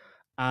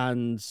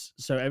 And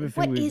so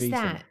everything What is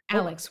that,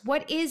 Alex?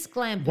 What is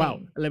glamping?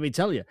 Well, let me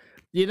tell you.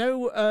 You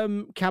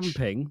know,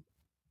 camping.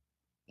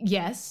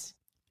 Yes.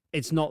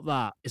 It's not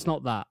that.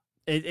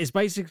 It's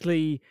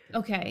basically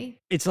okay.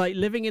 It's like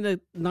living in a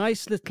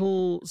nice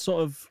little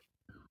sort of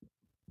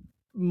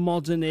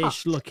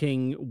modernish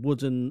looking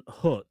wooden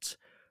hut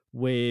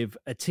with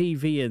a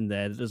TV in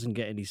there that doesn't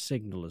get any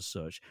signal as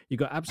such. You've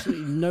got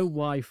absolutely no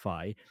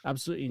Wi-Fi,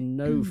 absolutely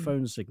no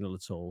phone signal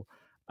at all.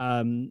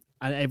 And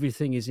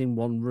everything is in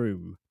one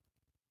room,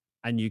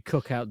 and you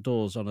cook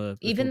outdoors on a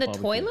even the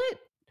barbecue. toilet.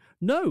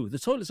 No, the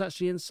toilet's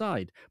actually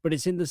inside, but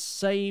it's in the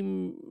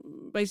same.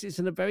 Basically, it's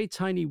in a very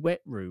tiny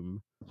wet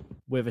room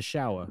with a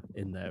shower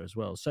in there as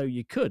well. So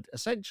you could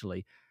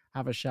essentially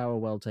have a shower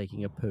while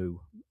taking a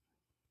poo.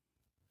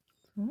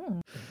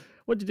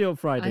 What did you do on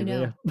Friday? I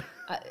know.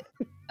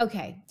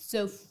 Okay,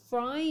 so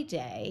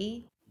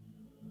Friday,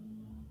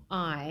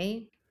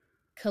 I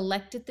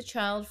collected the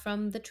child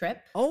from the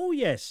trip. Oh,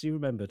 yes, you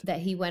remembered. That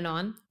he went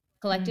on.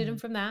 Collected him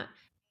from that.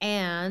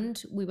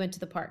 And we went to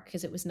the park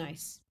because it was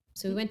nice.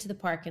 So we went to the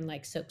park and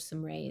like soaked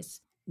some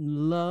rays.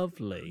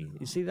 Lovely.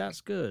 You see,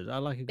 that's good. I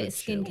like a good bit of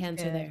skin chill.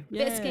 cancer there.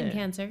 Yeah. Bit of skin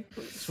cancer.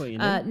 That's what you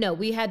need. No,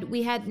 we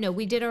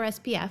did our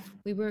SPF.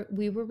 We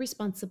were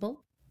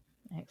responsible.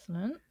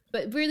 Excellent.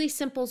 But really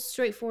simple,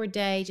 straightforward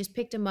day. Just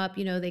picked them up.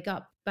 You know, they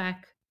got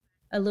back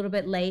a little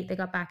bit late. They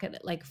got back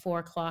at like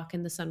 4:00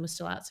 and the sun was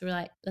still out. So we're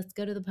like, let's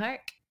go to the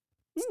park.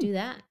 Let's do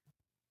that.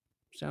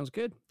 Sounds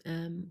good.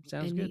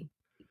 Sounds good. he-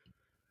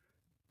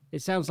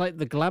 It sounds like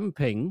the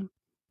glamping,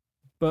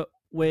 but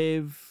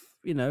with,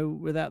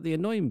 without the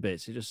annoying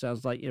bits. It just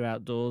sounds like you're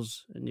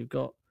outdoors and you've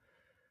got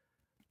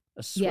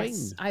a swing.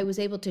 Yes, I was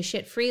able to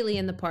shit freely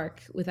in the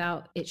park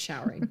without it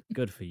showering.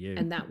 Good for you.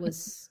 And that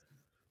was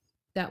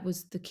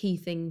the key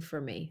thing for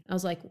me. I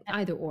was like,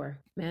 either or,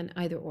 man,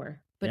 either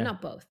or, but Yeah.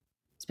 not both,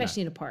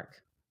 especially in a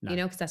park, No.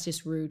 because that's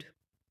just rude.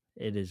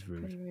 It is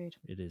rude. Pretty rude.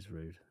 It is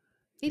rude.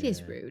 It is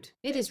Yeah. rude.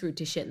 It is rude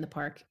to shit in the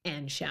park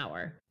and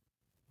shower.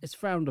 It's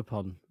frowned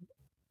upon,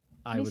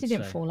 I At least would he say.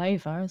 didn't fall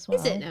over as well.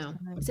 Is it now?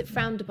 Is it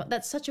frowned upon?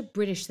 That's such a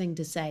British thing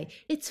to say.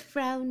 It's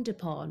frowned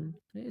upon.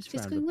 It is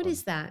Just frowned going, what upon.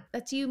 is that?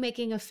 That's you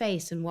making a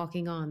face and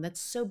walking on.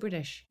 That's so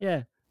British.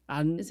 Yeah.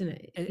 And Isn't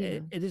it?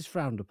 it is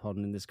frowned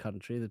upon in this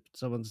country that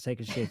someone to take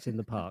a shit in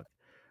the park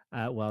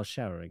while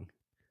showering.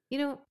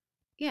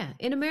 Yeah,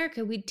 in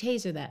America, we'd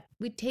taser that.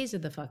 We'd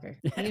taser the fucker.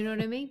 You know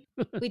what I mean?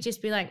 We'd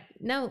just be like,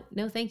 no,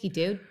 thank you,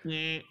 dude.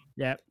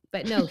 Yeah.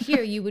 But no,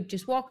 here you would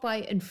just walk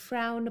by and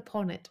frown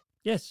upon it.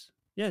 Yes.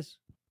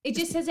 It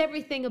just says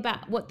everything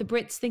about what the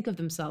Brits think of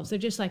themselves. They're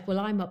just like, well,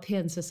 I'm up here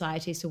in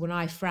society, so when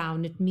I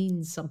frown, it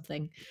means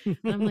something. And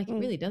I'm like, it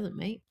really doesn't,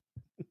 mate.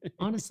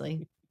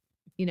 Honestly,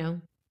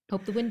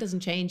 hope the wind doesn't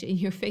change and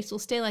your face will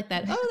stay like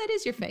that. Oh, that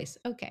is your face.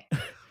 Okay.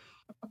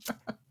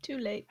 Too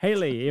late.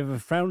 Haley, you ever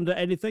frowned at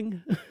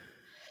anything?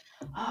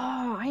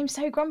 Oh, I'm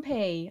so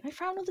grumpy. I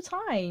frown all the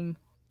time.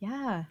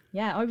 Yeah.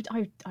 I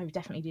would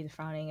definitely do the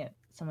frowning at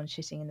someone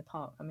shitting in the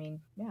park. I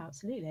mean, yeah,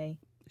 absolutely.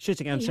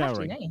 Shitting and You have to,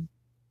 showering. don't you?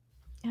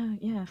 Oh,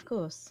 yeah, of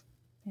course.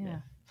 Yeah.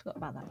 Forgot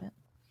about that bit.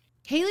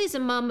 Haley's a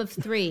mom of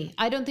 3.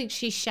 I don't think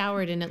she's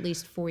showered in at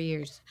least 4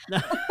 years. She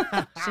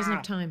doesn't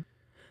have time.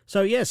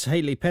 So, yes,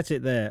 Haley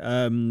Pettit there,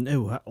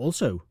 who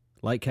also,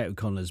 like Kate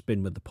O'Connor's,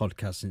 been with the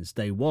podcast since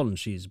day one.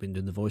 She's been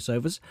doing the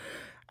voiceovers.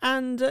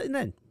 And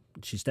then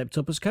she stepped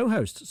up as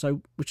co-host,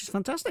 which is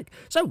fantastic.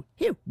 So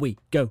here we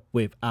go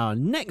with our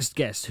next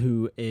guest,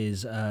 who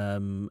is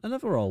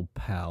another old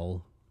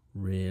pal,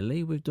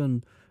 really. We've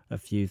done a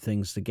few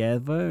things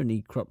together, and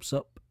he crops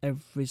up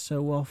every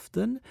so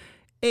often.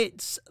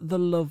 It's the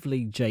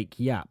lovely Jake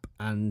Yapp,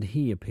 and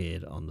he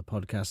appeared on the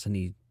podcast, and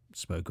he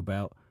spoke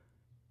about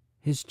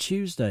his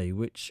Tuesday,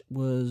 which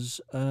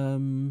was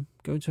going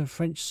to a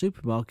French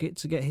supermarket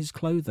to get his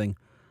clothing.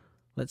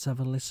 Let's have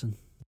a listen.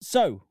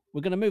 So,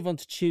 we're going to move on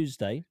to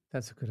Tuesday.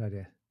 That's a good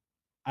idea.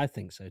 I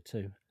think so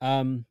too.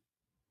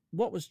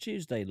 What was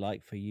Tuesday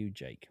like for you,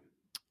 Jake?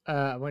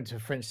 I went to a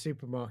French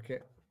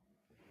supermarket.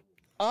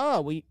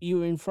 You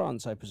were in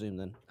France, I presume,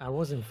 then? I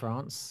was in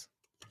France.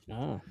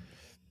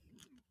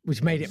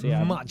 Which made it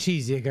much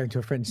easier going to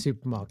a French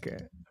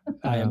supermarket.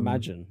 I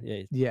imagine.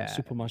 Yeah.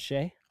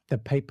 Supermarché. The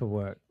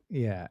paperwork.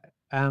 Yeah.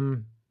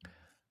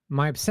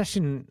 My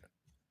obsession,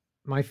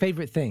 my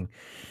favorite thing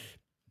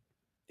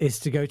is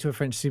to go to a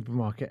French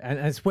supermarket, and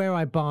it's where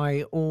I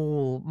buy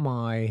all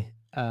my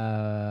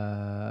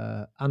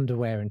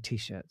underwear and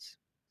t-shirts.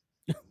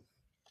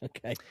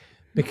 Okay.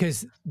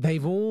 Because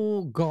they've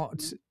all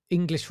got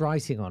English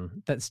writing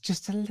on that's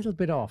just a little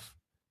bit off.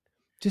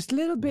 Just a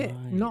little bit,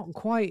 not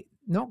quite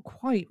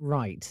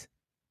right.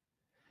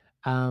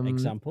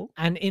 Example?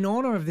 And in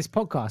honor of this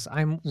podcast,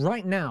 I'm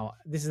right now,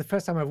 this is the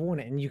first time I've worn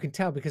it, and you can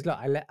tell because look,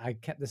 I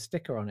kept the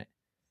sticker on it.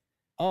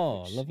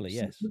 Oh, lovely!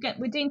 Yes,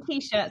 we're doing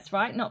t-shirts,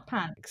 right? Not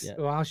pants. Yeah.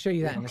 Well, I'll show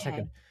you that in a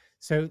second.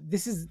 So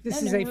this is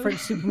a French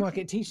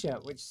supermarket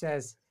t-shirt which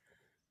says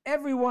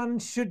everyone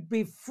should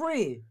be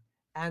free,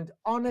 and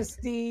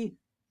honesty.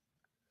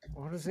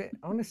 What is it?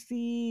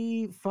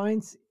 Honesty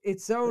finds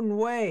its own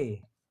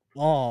way.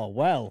 Oh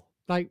well,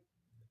 like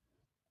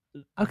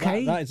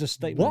okay, that is a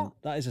statement. What?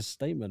 That is a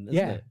statement,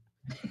 isn't it?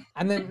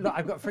 And then look,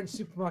 I've got French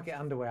supermarket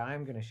underwear. I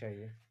am going to show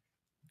you.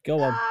 Go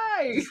on.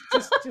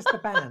 Just the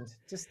band.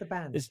 Just the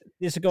band.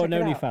 It's a go on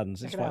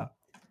OnlyFans. It's fine.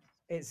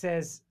 It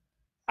says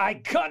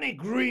iconic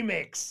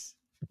remix.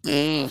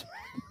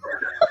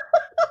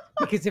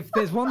 Because if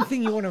there's one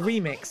thing you want to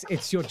remix,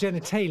 it's your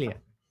genitalia.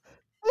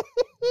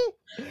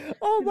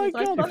 Oh my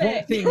god! If one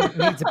thing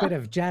needs a bit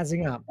of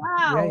jazzing up.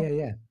 Wow.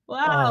 Yeah.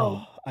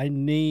 Wow. Oh, I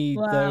need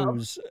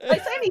those.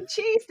 It's only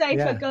Tuesday,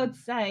 for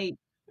God's sake.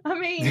 I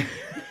mean,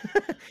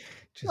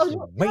 just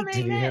wait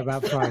till you hear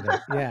about Friday.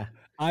 Yeah.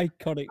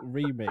 Iconic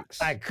remix.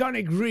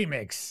 Iconic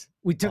remix.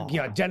 We took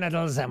your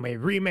genitals and we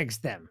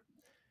remixed them.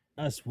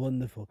 That's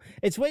wonderful.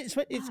 It's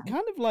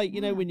kind of like,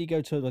 you know, when you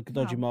go to like a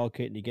dodgy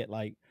market and you get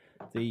like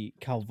the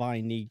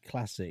Calvini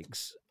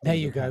classics. There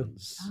you go.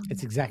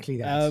 It's exactly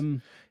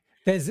that.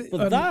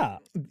 That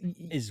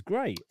is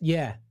great.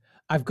 Yeah.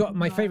 I've got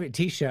my favorite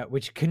T-shirt,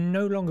 which can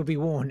no longer be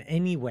worn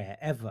anywhere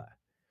ever.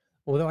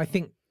 Although I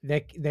think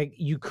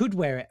you could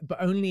wear it, but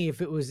only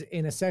if it was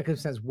in a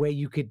circumstance where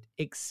you could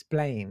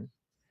explain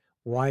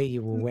why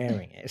you were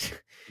wearing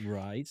it.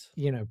 Right.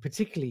 You know,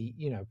 particularly,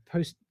 you know,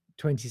 post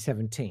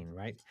 2017,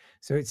 right?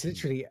 So it's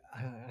literally,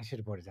 I should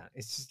have brought it down.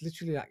 It's just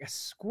literally like a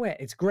square.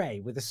 It's gray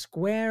with a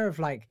square of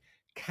like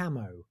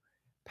camo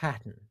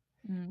pattern.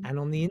 And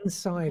on the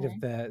inside of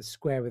the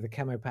square with the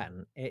camo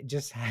pattern, it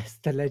just has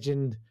the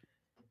legend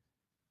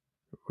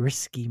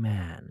Risky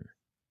Man.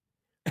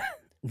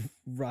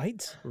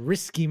 Right.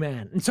 Risky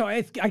Man. And so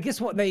I guess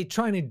what they're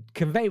trying to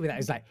convey with that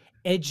is like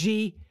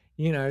edgy,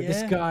 you know,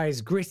 this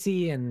guy's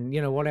gritty and,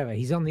 you know, whatever.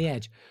 He's on the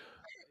edge.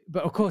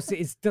 But of course,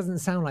 it doesn't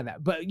sound like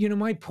that. But, you know,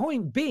 my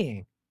point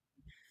being,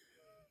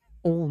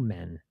 all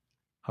men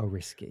are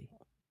risky.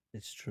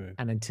 It's true.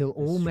 And until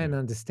all men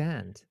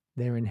understand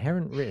their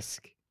inherent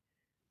risk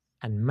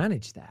and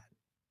manage that,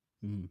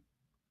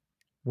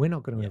 we're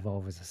not going to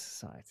evolve as a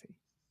society.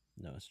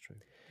 No, it's true.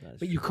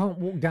 But you can't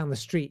walk down the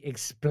street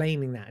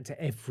explaining that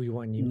to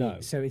everyone you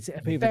meet. So it's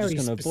a people very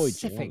just going to avoid you,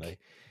 specific. aren't they?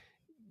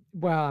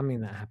 Well, I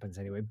mean, that happens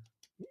anyway.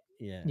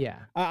 Yeah. Yeah.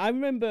 I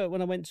remember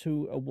when I went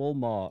to a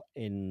Walmart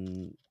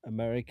in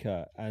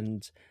America,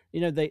 and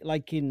you know, they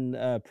like in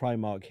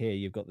Primark here,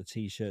 you've got the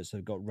T-shirts that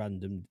have got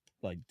random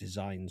like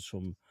designs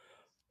from,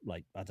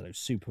 like, I don't know,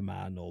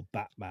 Superman or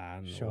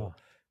Batman or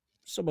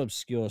some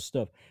obscure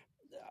stuff.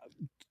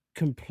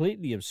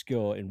 Completely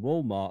obscure in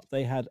Walmart,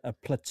 they had a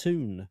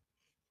Platoon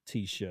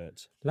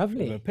T-shirt.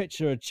 Lovely. With a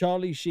picture of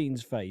Charlie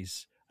Sheen's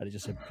face, and it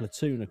just said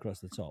Platoon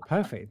across the top.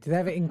 Perfect. Do they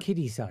have it in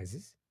kiddie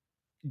sizes?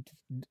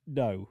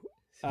 No.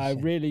 I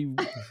really,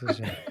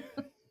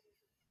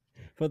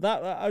 but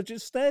that I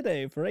just stared at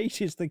it for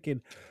ages,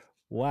 thinking,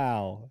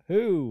 "Wow,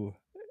 who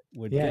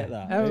would get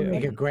that?" That would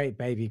make a great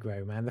baby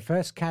grow, man. The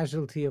first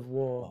casualty of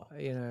war,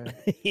 you know.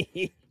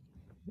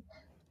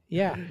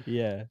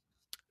 Yeah.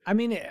 I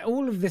mean,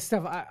 all of this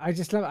stuff, I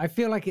just love it. I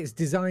feel like it's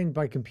designed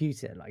by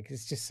computer, like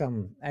it's just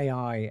some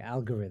AI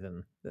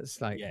algorithm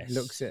that's like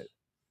looks at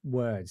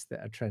words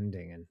that are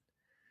trending and.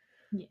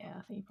 Yeah,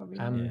 I think you probably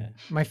know.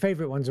 My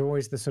favorite ones are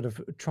always the sort of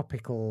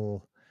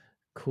tropical,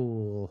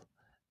 cool.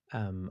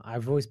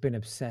 I've always been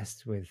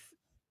obsessed with.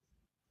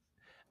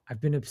 I've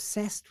been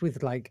obsessed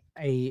with like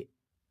a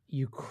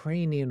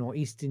Ukrainian or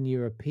Eastern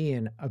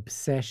European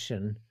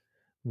obsession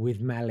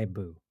with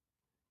Malibu.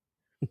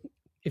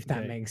 If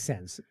that makes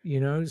sense, you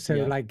know? So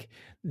like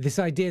this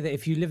idea that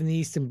if you live in the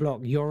Eastern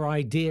Bloc, your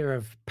idea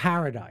of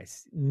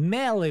paradise,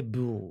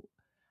 Malibu.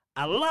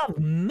 I love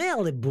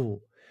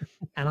Malibu.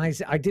 And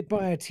I did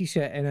buy a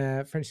T-shirt in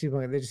a French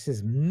supermarket that just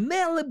says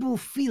Malibu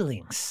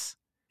feelings.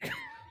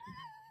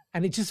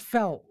 And it just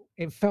felt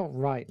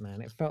right,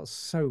 man. It felt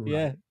so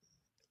right.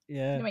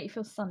 Yeah. It make you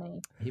feel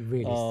sunny. He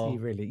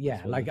really,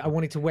 like I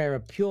wanted to wear a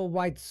pure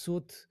white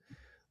suit,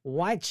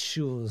 white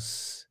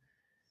shoes,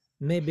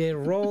 maybe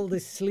roll the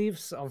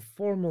sleeves of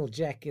formal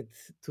jacket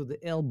to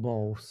the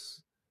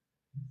elbows,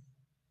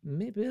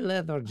 maybe a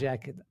leather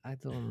jacket. I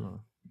don't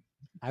know.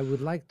 I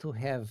would like to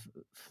have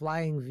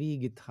flying V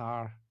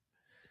guitar.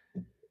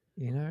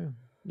 You know,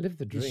 live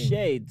the dream.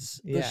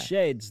 The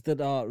shades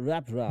that are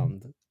wrapped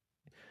around.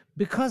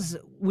 Because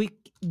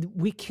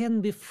we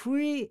can be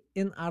free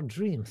in our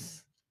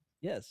dreams.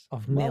 Yes.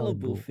 Of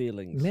Malibu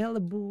feelings.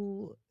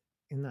 Malibu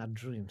in our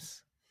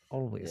dreams.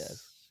 Always.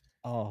 Yes.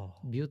 Oh.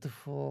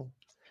 Beautiful.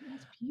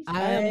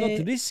 I am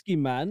not risky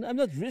man. I'm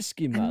not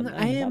risky man.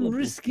 I am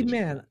risky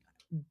man.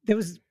 There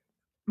was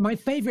my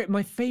favorite,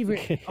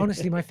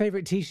 honestly, my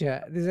favorite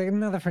T-shirt. There's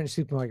another French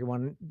supermarket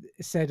one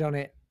said on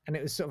it, and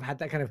it was sort of had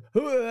that kind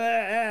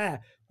of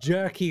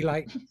jerky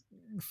like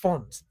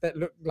font that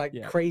looked like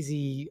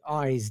crazy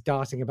eyes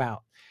darting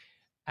about,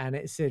 and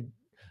it said,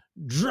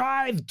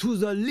 "Drive to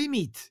the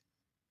limit."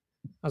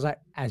 I was like,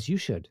 as you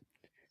should.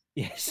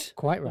 Yes,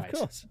 quite right. Of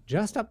course,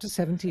 just up to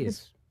 70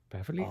 is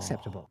perfectly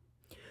acceptable.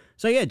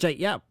 So yeah, Jake.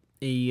 Yeah,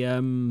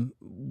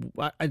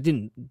 I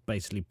didn't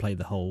basically play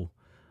the whole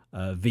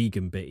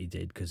vegan bit he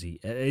did, because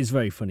it's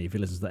very funny. If you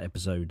listen to that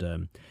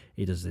episode,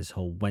 he does this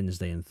whole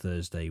Wednesday and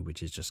Thursday,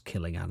 which is just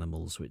killing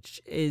animals,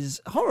 which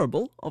is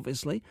horrible,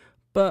 obviously,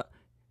 but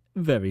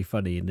very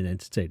funny in an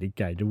entertaining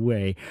kind of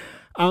way.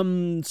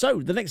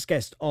 So the next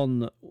guest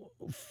on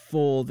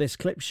for this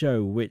clip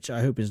show, which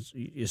I hope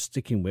you're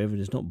sticking with and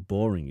it's not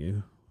boring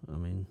you. I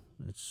mean,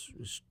 it's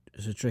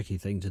a tricky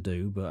thing to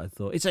do, but I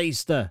thought it's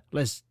Easter.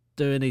 Let's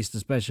do an Easter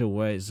special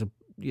where it's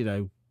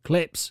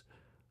clips.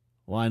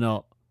 Why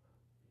not?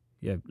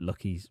 Yeah,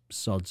 lucky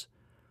sods.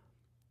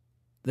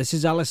 This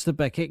is Alistair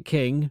Beckett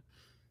King.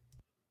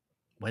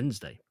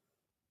 Wednesday.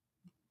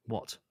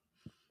 What?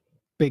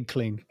 Big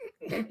clean.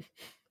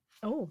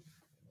 Oh,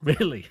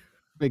 really?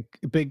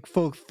 Big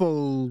full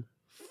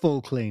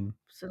clean.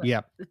 So like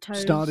yeah, the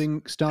toes.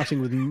 starting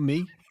with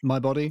me, my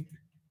body,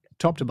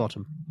 top to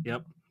bottom.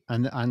 Yep.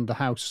 And the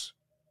house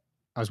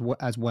as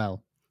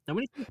well. Now,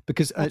 when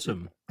because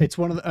it's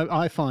one of the,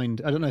 I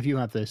find, I don't know if you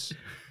have this.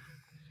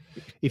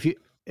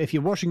 If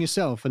you're washing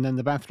yourself and then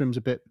the bathroom's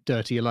a bit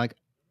dirty, you're like,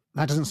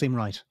 that doesn't seem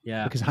right.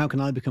 Yeah. Because how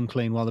can I become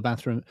clean while the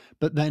bathroom?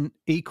 But then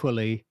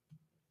equally,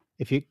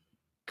 if you're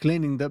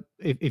cleaning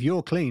if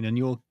you're clean and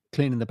you're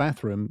cleaning the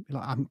bathroom,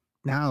 like, I'm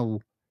now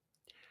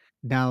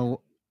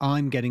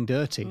I'm getting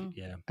dirty.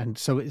 Yeah. And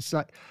so it's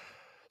like,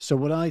 so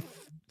what I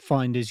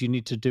find is you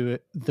need to do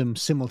them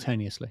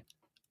simultaneously.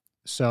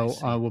 So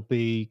I will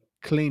be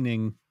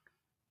cleaning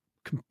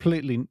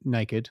completely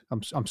naked.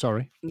 I'm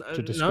sorry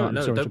to describe.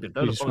 No, don't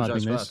apologise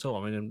for that at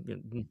all. I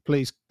mean,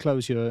 please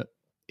close your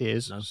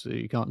ears so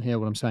you can't hear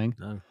what I'm saying.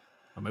 No,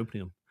 I'm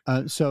opening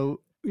them.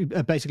 So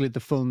basically, the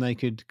full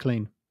naked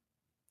clean.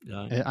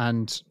 Yeah.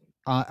 And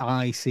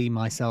I see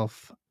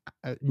myself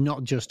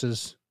not just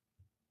as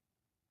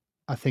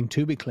a thing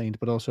to be cleaned,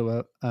 but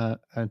also a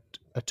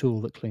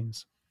tool that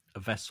cleans. A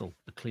vessel,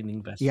 a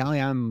cleaning vessel. Yeah, I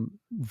am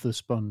the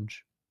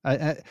sponge.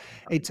 I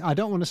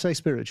don't want to say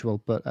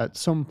spiritual, but at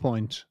some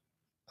point,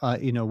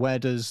 where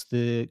does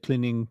the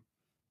cleaning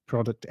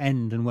product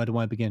end and where do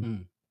I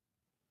begin?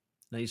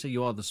 Now you say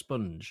you are the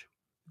sponge.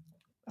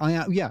 I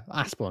am, yeah,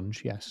 a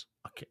sponge, yes.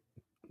 Okay.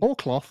 Or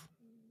cloth.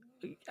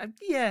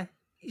 Yeah,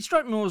 you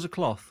strike me more as a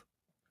cloth.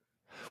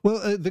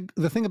 Well,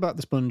 the thing about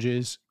the sponge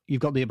is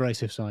you've got the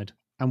abrasive side,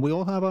 and we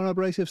all have our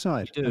abrasive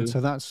side, and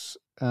so that's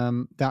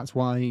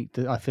why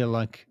I feel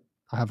like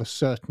I have a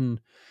certain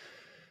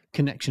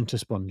connection to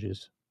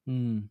sponges.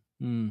 I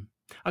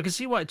can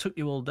see why it took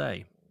you all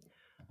day.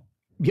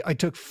 Yeah, it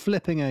took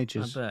flipping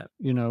ages. I bet.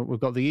 We've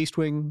got the East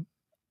Wing,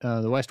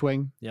 the West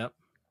Wing. Yep.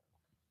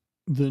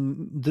 The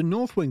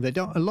North Wing. They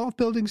don't. A lot of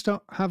buildings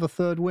don't have a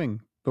third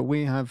wing, but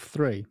we have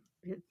three.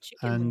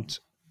 And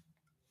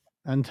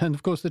then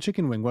of course the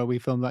Chicken Wing, where we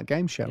filmed that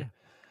game show. Yeah.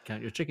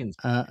 Count your chickens.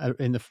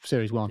 In the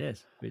series 1.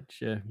 Yes,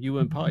 which you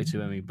weren't party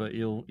to, Emmy, but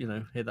you'll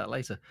hear that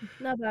later.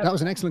 No, that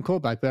was an excellent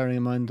callback, bearing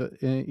in mind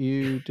that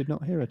you did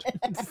not hear it.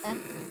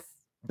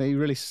 They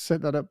really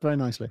set that up very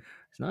nicely.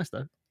 It's nice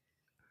though.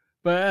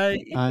 But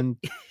and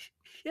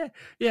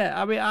yeah.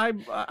 I mean,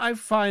 I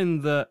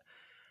find that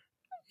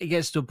it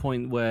gets to a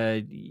point where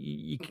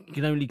you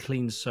can only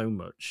clean so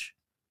much,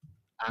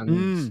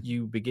 and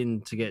you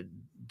begin to get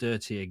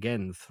dirty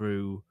again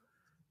through,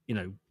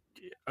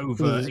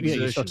 over exertion. Yeah,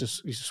 you start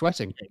you're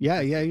sweating.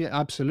 Yeah,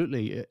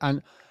 absolutely.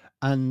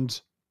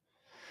 And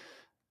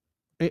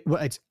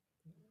it's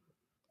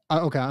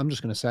okay. I'm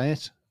just going to say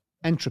it.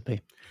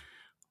 Entropy.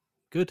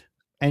 Good.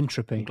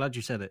 Entropy. I'm glad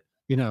you said it.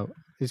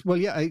 It's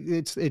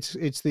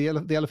the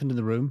elephant in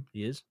the room.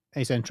 He is.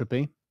 It's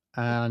entropy,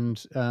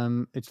 and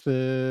it's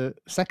the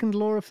second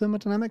law of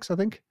thermodynamics, I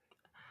think.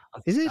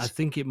 Is it? I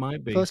think it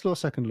might be. First law,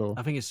 second law.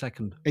 I think it's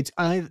second.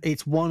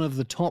 It's one of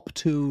the top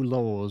two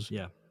laws.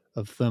 Yeah.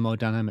 Of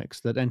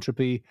thermodynamics, that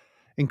entropy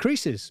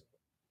increases.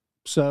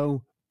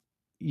 So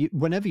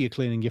whenever you're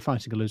cleaning, you're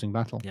fighting a losing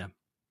battle.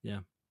 Yeah.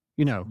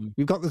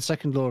 You've got the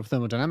second law of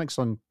thermodynamics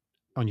on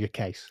your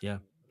case. Yeah.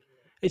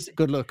 It's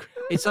good luck.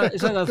 It's like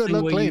that good thing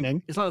luck where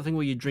cleaning. It's like the thing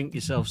where you drink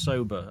yourself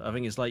sober. I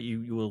think it's like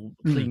you will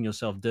clean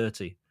yourself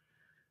dirty.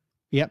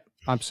 Yep,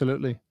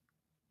 absolutely.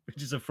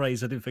 Which is a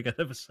phrase I didn't think I'd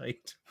ever say.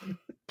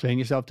 Clean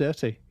yourself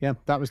dirty. Yeah,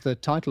 that was the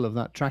title of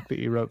that track that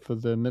you wrote for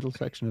the middle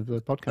section of the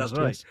podcast. That's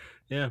right.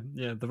 Yes.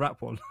 Yeah, the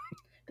rap one.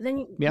 But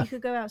then you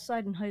could go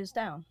outside and hose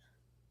down.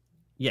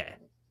 Yeah,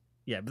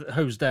 but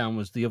Hose Down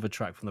was the other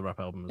track from the rap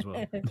album as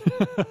well.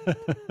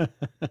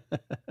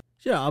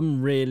 Yeah,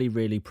 I'm really,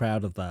 really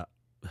proud of that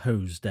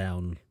Hose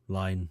Down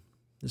line.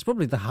 It's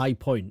probably the high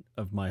point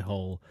of my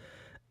whole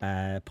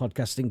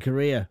podcasting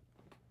career.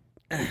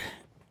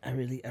 I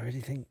really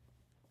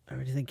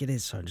think it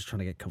is. So I'm just trying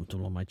to get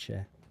comfortable on my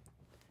chair.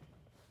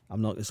 It's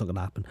not going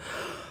to happen.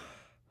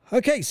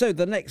 Okay, so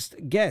the next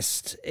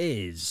guest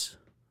is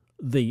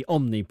the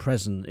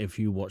omnipresent, if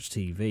you watch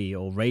TV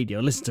or radio,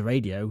 listen to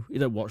radio, you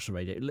don't watch the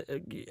radio,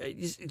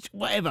 it's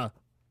whatever.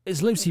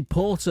 It's Lucy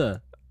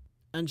Porter,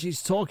 and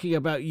she's talking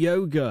about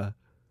yoga.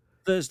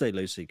 Thursday,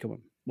 Lucy, come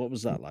on. What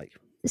was that like?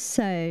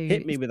 So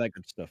hit me with that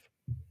good stuff.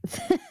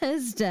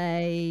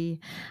 Thursday,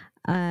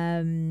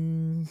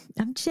 I'm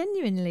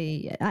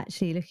genuinely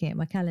actually looking at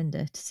my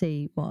calendar to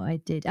see what I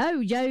did. Oh,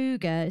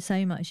 yoga!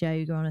 So much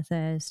yoga on a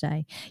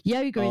Thursday.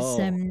 Yoga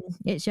is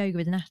it's yoga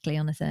with Natalie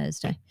on a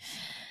Thursday.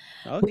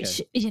 Okay.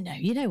 Which you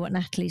know what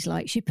Natalie's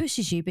like. She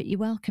pushes you, but you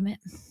welcome it.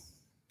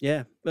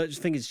 Yeah, but the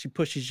thing is, she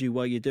pushes you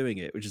while you're doing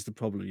it, which is the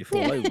problem. You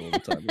fall over all the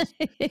time.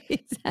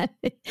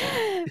 Exactly.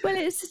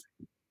 Well,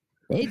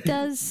 it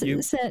does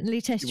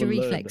certainly test your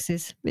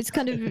reflexes. It's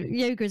kind of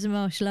yoga as a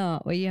martial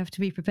art where you have to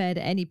be prepared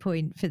at any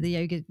point for the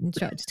yoga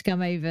instructor to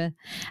come over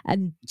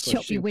and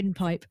chop your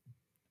windpipe.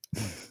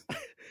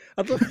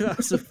 I thought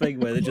that's the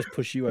thing where they just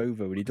push you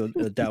over when you do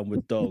a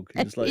downward dog.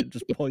 It's like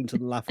just point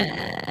and laugh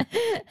at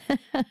you.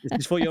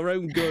 It's for your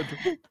own good.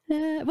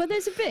 Well,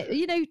 there's a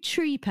bit,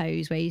 tree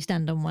pose where you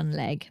stand on one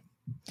leg.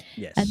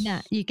 Yes. And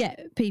that you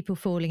get people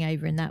falling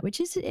over in that, which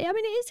is, it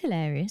is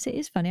hilarious. It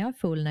is funny. I've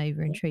fallen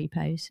over in tree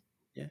pose.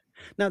 Yeah.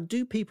 Now,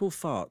 do people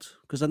fart?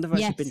 Because I've never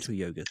actually been to a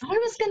yoga. I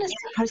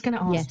was going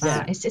to ask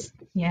that. It's just,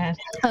 yeah.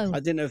 Oh. I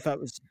didn't know if that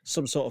was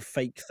some sort of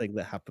fake thing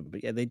that happened,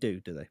 but yeah, they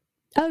do they?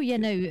 Oh, yeah,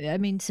 no, I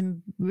mean,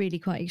 some really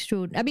quite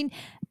extraordinary. I mean,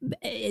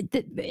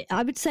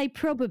 I would say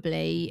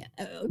probably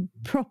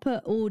proper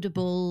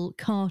audible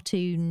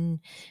cartoon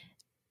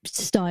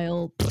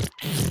style.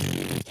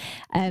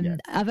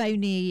 I've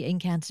only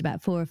encountered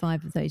about 4 or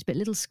 5 of those, but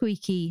little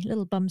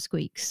bum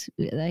squeaks,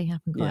 they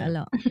happen quite a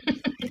lot.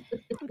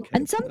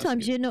 And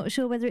sometimes you're not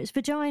sure whether it's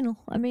vaginal.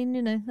 I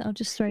mean, I'll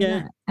just throw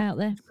that out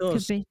there.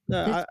 Could be.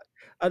 No,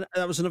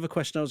 that was another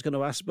question I was going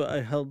to ask, but I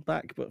held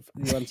back, but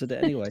you answered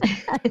it anyway.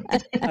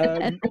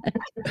 I've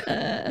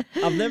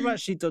never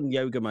actually done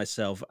yoga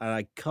myself, and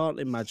I can't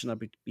imagine I'd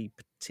be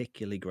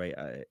particularly great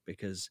at it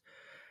because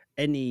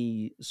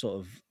any sort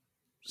of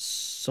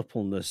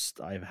suppleness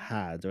I've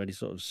had or any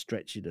sort of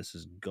stretchiness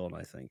is gone,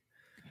 I think.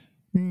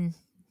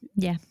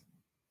 Yeah.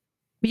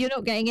 But you're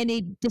not getting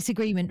any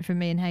disagreement from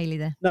me and Hayley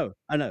there. No,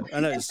 I know.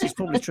 It's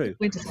probably true.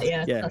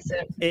 That's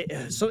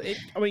it.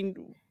 I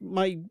mean,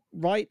 my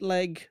right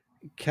leg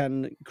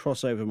can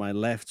cross over my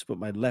left, but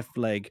my left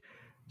leg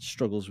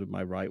struggles with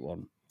my right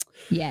one.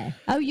 Yeah.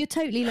 Oh, you're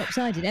totally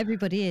lopsided.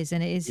 Everybody is,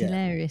 and it is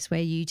hilarious where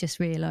you just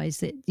realise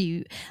that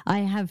I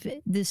have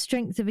the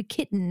strength of a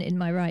kitten in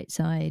my right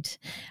side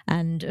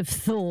and of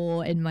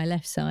Thor in my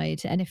left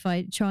side. And if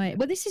I try,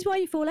 well, this is why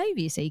you fall over,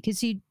 you see,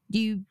 because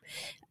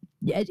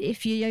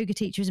if your yoga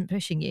teacher isn't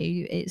pushing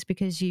you, it's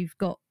because you've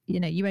got,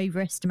 you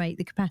overestimate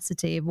the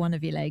capacity of one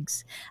of your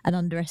legs and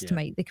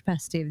underestimate the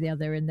capacity of the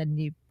other, and then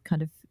you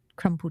kind of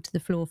crumple to the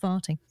floor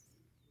farting.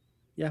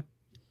 Yeah,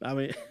 I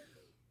mean,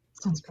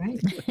 sounds great.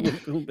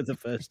 It won't be the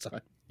first time.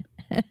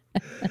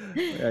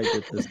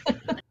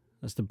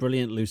 That's the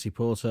brilliant Lucy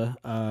Porter.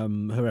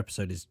 Her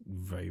episode is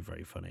very,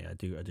 very funny. I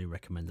do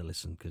recommend a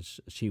listen because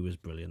she was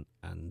brilliant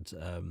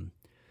and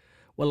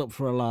well up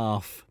for a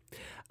laugh.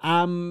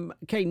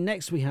 Okay,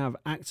 next we have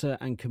actor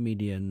and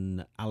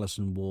comedian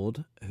Alison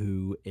Ward,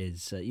 who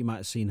is, you might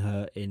have seen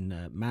her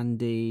in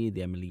Mandy,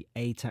 the Emily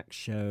Atack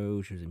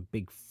Show. She was in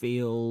Big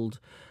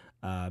Field.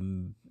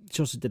 She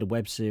also did a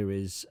web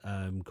series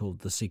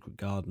called The Secret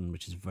Garden,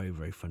 which is very,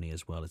 very funny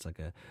as well. It's like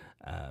a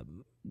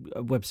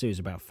web series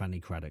about Fanny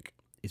Craddock.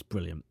 It's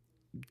brilliant.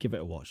 Give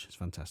it a watch. It's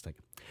fantastic.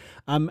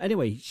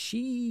 Anyway,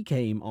 she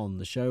came on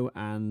the show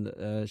and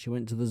she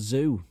went to the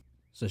zoo.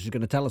 So she's going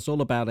to tell us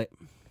all about it.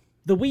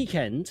 The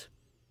weekend,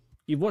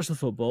 you've watched the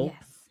football.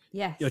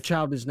 Yes. Your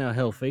child is now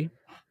healthy.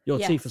 Your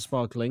teeth are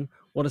sparkling.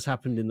 What has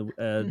happened in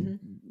the?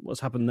 What's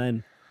happened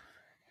then?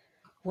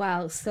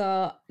 Well,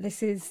 so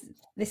this is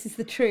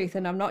the truth,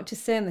 and I'm not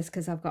just saying this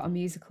because I've got a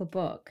musical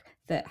book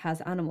that has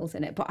animals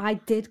in it, but I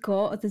did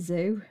go to the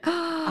zoo.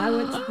 I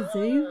went to the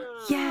zoo.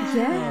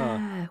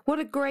 Yeah. What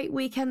a great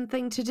weekend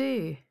thing to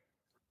do.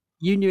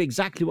 You knew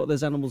exactly what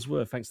those animals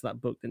were thanks to that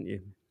book, didn't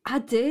you? I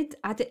did.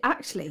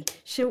 Actually,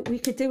 we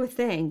could do a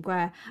thing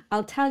where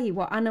I'll tell you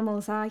what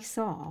animals I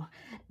saw,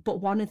 but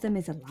one of them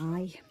is a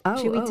lie.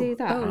 Should we do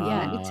that? Oh,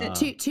 yeah.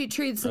 Two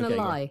truths and a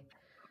lie.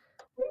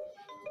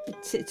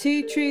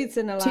 Two truths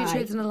and a lie. Two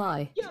truths and a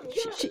lie.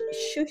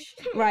 Shush.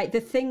 Right, the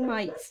thing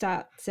might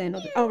start saying...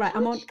 Oh, right,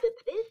 I'm on...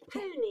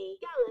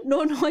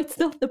 No, it's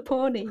not the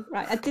pony.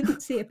 Right, I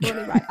didn't see a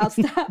pony. Right, I'll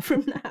start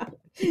from now.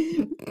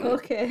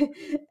 Okay.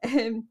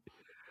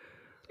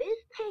 This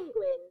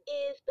penguin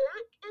is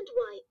black and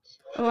white.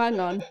 Oh, hang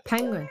on.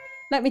 Penguin.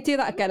 Let me do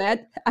that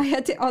again. I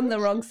had it on the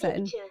wrong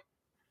setting.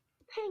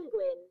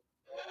 Penguin.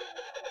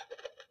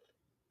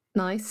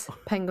 Nice.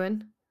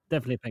 Penguin.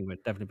 Definitely penguin.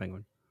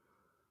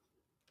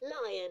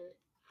 Lion.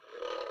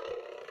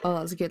 Oh,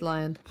 that's a good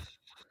lion.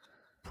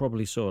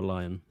 Probably saw a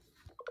lion.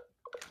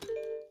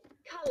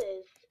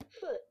 Colours.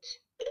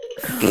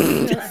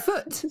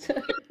 Foot.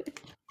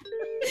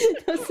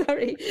 No,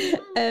 sorry.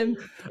 I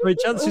mean,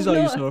 chances are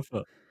you saw a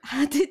foot.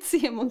 I did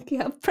see a monkey.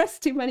 I've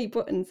pressed too many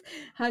buttons.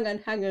 Hang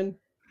on.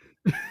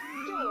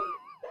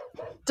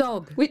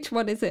 Dog. Which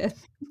one is it?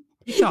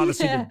 You can't have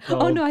seen a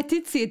dog. Oh, no, I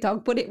did see a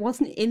dog, but it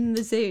wasn't in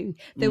the zoo.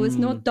 There was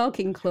no dog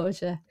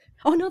enclosure.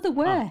 Oh, no, there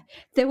were.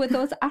 There were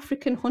those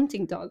African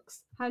hunting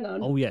dogs. Hang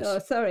on. Oh, yes. Oh,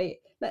 sorry.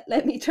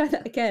 Let me try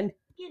that again.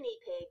 Guinea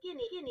pig.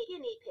 Guinea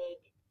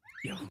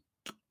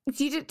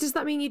pig. Does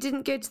that mean you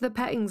didn't go to the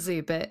petting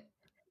zoo bit?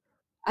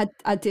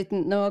 I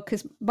didn't know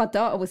because my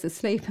daughter was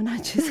asleep and I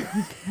just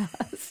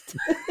asked.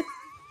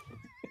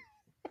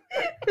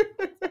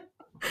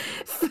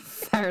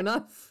 Fair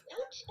enough.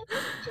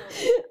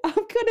 I'm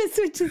gonna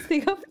switch this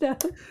thing off now.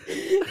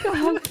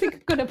 I think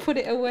I'm gonna put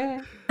it away.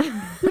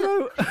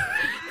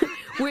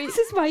 This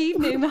is my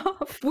evening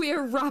off.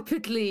 We're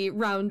rapidly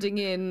rounding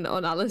in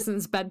on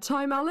Alison's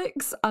bedtime,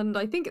 Alex, and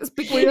I think it's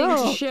beginning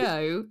to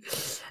show.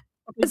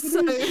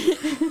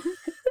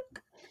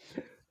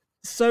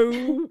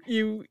 So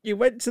you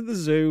went to the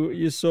zoo,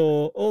 you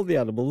saw all the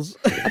animals.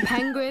 A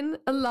penguin,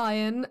 a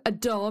lion, a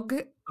dog,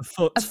 a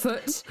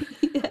foot.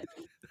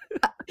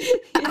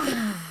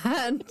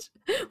 And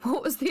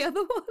what was the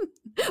other one?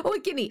 Oh, a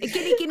guinea pig.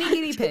 A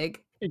guinea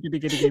pig. No,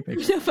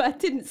 but I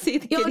didn't see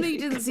the guinea pig. No, you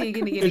didn't see a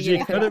guinea pig.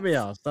 You couldn't be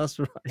asked. That's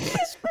right.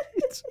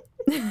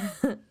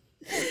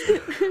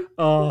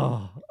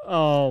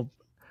 Oh,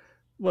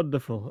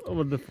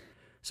 wonderful.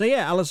 So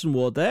yeah, Alison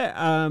Ward there,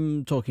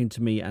 talking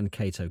to me and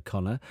Kate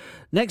O'Connor.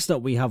 Next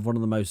up, we have one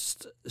of the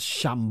most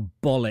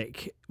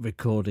shambolic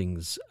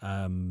recordings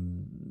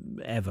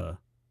ever.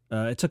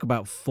 It took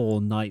about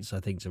 4 nights, I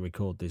think, to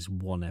record this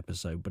one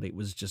episode, but it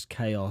was just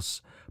chaos,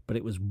 but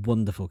it was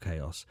wonderful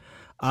chaos.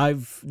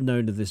 I've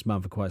known of this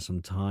man for quite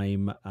some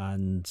time,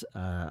 and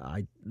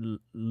I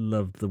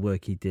loved the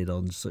work he did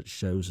on such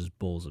shows as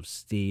Balls of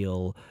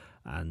Steel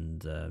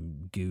and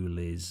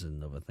Ghoulies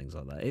and other things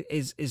like that.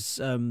 It's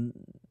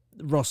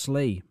Ross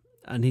Lee,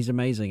 and he's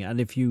amazing.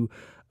 And if you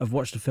have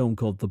watched a film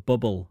called The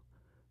Bubble,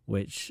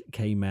 which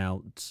came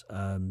out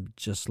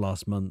just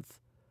last month,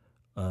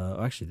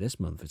 actually this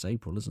month, it's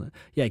April, isn't it?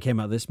 Yeah, it came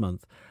out this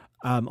month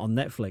on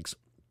Netflix.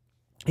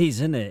 He's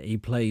in it. He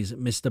plays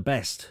Mr.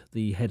 Best,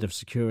 the head of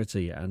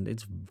security, and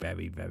it's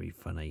very, very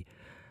funny.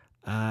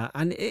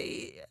 And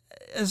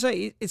as I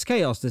say, it's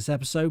chaos this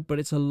episode, but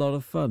it's a lot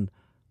of fun.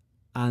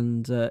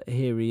 And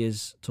here he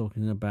is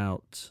talking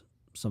about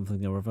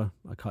something or other.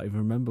 I can't even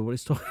remember what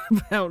he's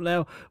talking about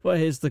now. Well,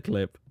 here's the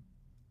clip.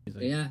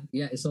 Yeah,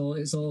 it's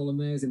all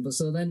amazing. But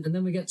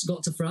then we got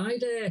to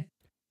Friday.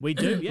 We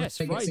do, yes,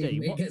 Friday.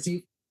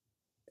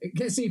 It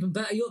gets even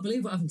better. You won't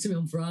believe what happened to me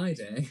on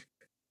Friday.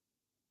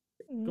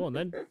 Go on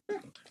then.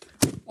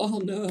 Oh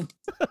no.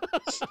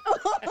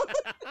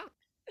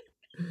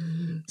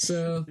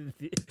 So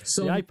the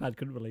iPad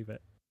couldn't believe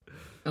it.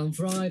 On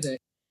Friday.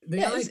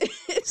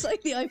 It's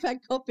like the iPad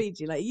copied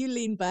you. Like you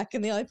lean back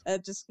and the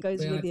iPad just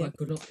goes with you.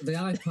 The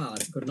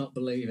iPad could not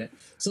believe it.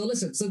 So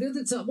listen. So the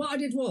other time, what I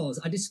did was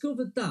I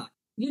discovered that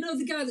you know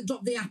the guy that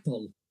dropped the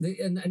apple,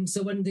 and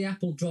so when the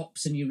apple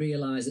drops and you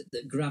realise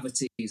that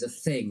gravity is a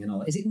thing and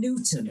all. Is it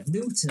Newton?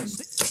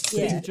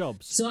 Steve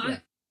Jobs. So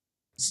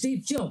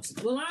Steve Jobs.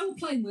 Well, I was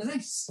playing with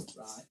this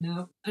right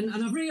now, and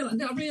I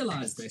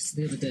realised this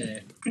the other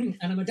day, and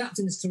I'm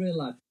adapting this to real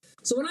life.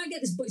 So when I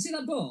get this, you see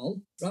that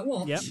ball? Right,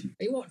 watch. Yep.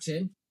 Are you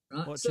watching?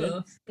 Right, watching.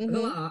 So I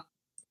go like that,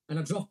 and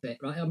I drop it.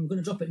 Right, I'm going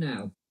to drop it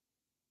now.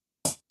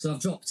 So I've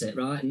dropped it,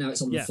 right, and now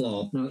it's on the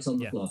floor. Now it's on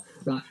the floor.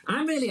 Right,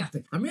 I'm really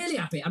happy. I'm really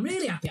happy. I'm going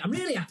to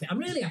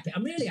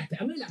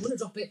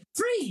drop it.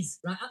 Freeze!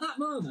 Right, at that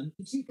moment,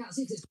 you can't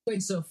see because it's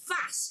going so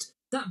fast.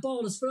 That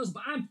ball is frozen,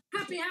 but I'm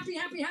happy.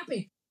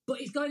 But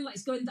it's going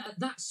at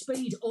that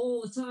speed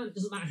all the time. It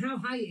doesn't matter how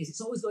high it is. It's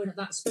always going at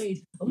that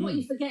speed. And what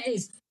you forget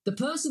is the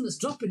person that's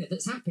dropping it,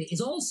 that's happy, is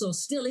also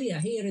still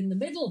here in the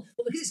middle.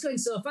 But because it's going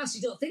so fast,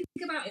 you don't think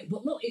about it.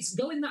 But look, it's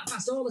going that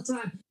fast all the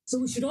time. So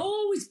we should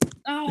always...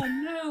 Oh,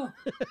 no.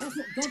 That's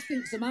what God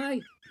thinks of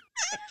me.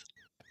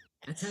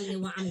 I tell you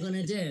what I'm going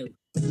to do.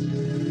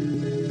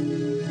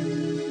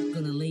 I'm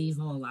going to leave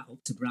all that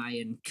up to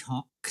Brian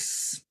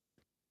Cox.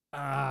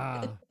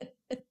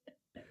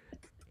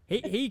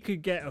 He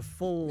could get a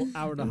full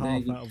hour and a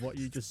half out of what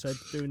you just said,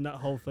 doing that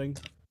whole thing.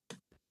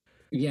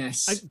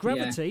 Yes. And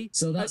Gravity. Yeah.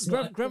 So that's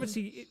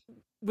Gravity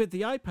with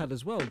the iPad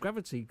as well.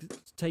 Gravity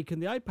taken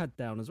the iPad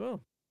down as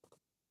well.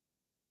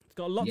 It's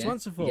got a lot to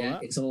answer for. Yeah,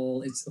 it's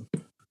all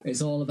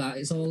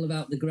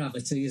about the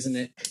gravity, isn't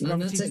it?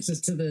 And that takes us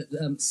to the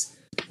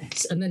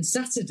and then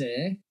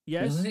Saturday.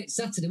 Yes. Right,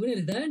 Saturday. We're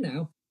nearly there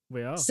now.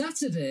 We are.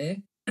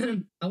 Saturday,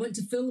 I went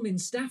to film in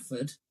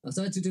Stafford. I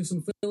started to do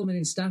some filming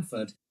in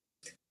Stafford.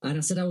 And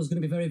I said I was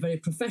going to be very, very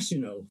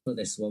professional for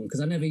this one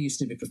because I never used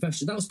to be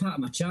professional. That was part of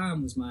my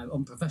charm, was my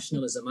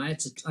unprofessionalism. I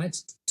had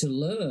to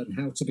learn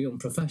how to be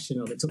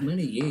unprofessional. It took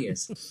many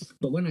years,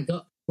 but when I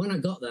got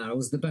there, I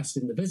was the best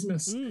in the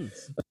business. And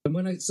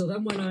when I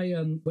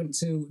went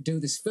to do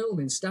this film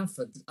in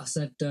Stafford, I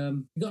said,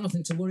 "You got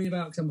nothing to worry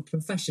about because I'm a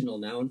professional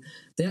now." And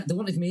they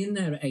wanted me in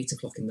there at 8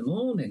 o'clock in the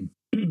morning.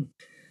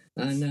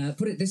 And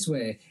put it this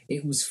way,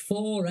 it was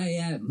 4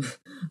 a.m.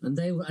 and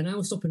I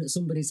was stopping at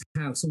somebody's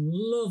house, some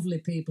lovely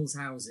people's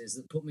houses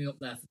that put me up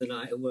there for the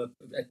night. Who were,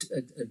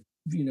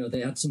 they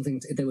had something.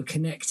 They were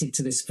connected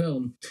to this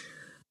film,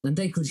 and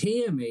they could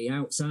hear me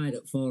outside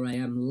at 4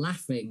 a.m.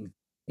 laughing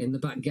in the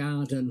back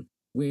garden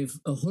with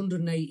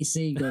 180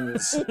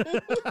 seagulls.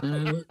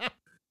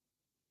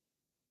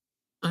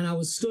 And and I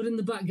was stood in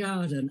the back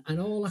garden, and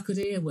all I could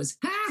hear was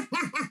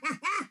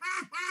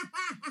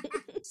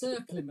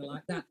circling me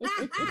like that.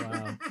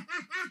 Wow.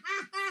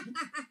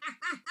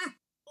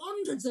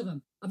 Hundreds of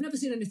them. I've never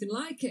seen anything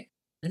like it.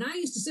 And I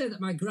used to say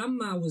that my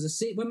grandma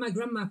was when my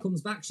grandma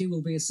comes back, she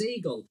will be a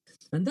seagull.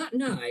 And that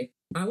night,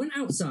 I went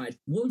outside.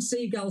 One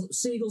seagull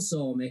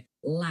saw me,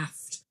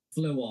 laughed,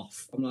 flew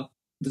off. I'm like,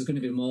 there's going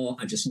to be more.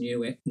 I just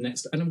knew it. And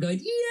I'm going,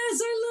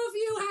 yes, I love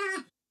you.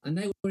 Ah! And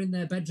they were in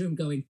their bedroom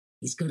going,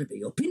 he's got to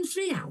be up in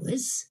 3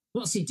 hours.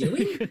 What's he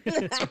doing?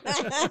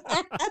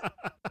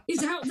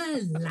 He's out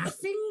there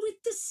laughing with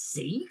the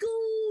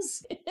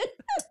seagulls.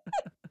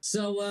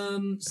 So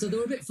they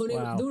were a bit funny.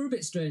 Wow. They were a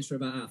bit strange for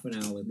about half an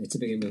hour with me to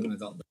begin with when I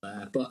got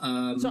there. But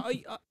so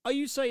are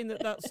you saying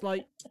that that's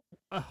like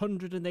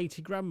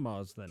 180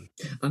 grandmas then?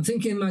 I'm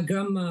thinking my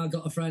grandma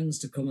got her friends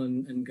to come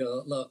and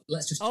go, look,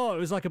 let's just... Oh, it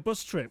was like a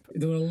bus trip.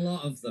 There were a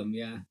lot of them,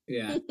 yeah.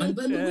 And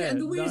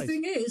the weird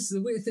thing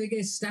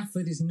is,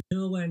 Stafford is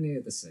nowhere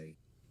near the sea.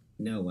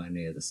 Nowhere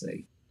near the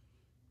sea.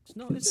 It's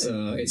not, is it?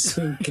 So it's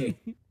spooky.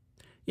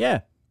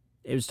 Yeah,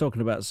 it was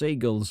talking about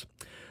seagulls.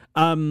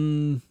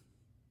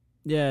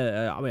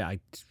 Yeah, I mean,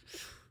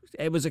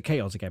 it was a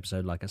chaotic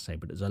episode, like I say,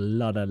 but it was a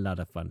lot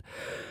of fun.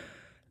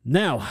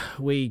 Now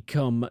we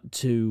come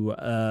to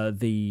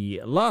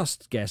the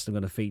last guest I'm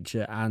going to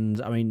feature,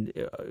 and I mean,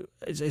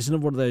 it's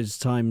another one of those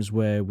times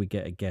where we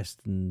get a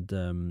guest and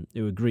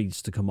who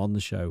agrees to come on the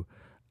show,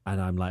 and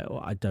I'm like,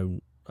 I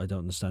don't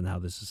understand how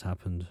this has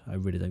happened. I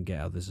really don't get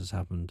how this has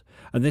happened.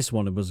 And this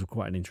one, it was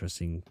quite an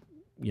interesting,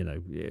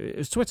 it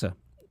was Twitter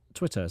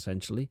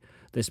essentially.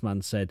 This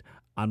man said,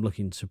 I'm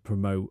looking to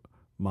promote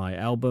my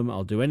album,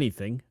 I'll do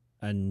anything.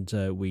 And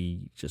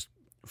we just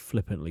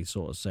flippantly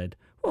sort of said,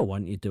 well, why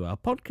don't you do our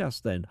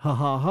podcast then? Ha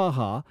ha ha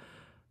ha.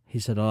 He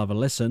said, I'll have a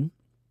listen.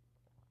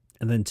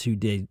 And then 2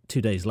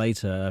 days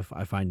later,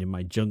 I find in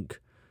my junk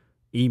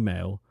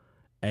email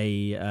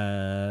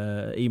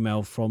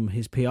email from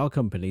his PR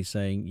company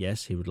saying,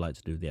 yes, he would like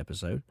to do the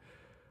episode.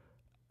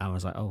 And I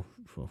was like, oh,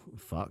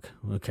 fuck.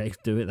 Okay,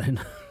 do it then.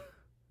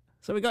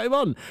 So we got him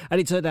on, and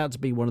it turned out to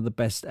be one of the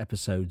best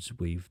episodes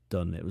we've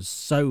done. It was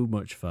so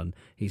much fun.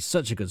 He's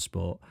such a good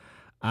sport,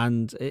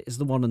 and it's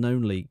the one and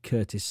only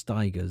Curtis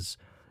Stigers.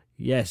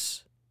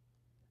 Yes,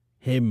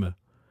 him.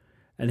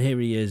 And here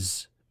he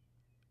is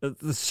at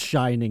the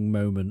shining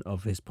moment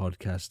of his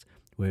podcast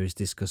where he's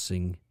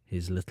discussing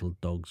his little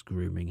dog's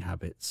grooming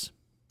habits.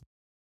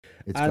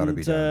 It's got to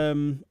be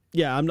done.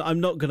 Yeah, I'm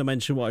not going to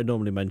mention what I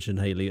normally mention,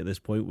 Hayley, at this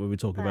point when we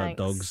talk about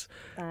dogs.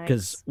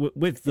 Because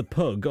with the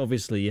pug,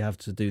 obviously, you have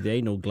to do the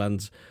anal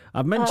glands.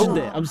 I've mentioned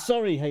it. I'm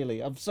sorry,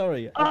 Hayley. I'm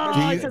sorry.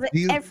 Oh, it says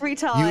it every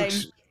time.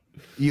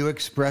 You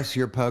express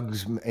your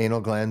pug's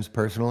anal glands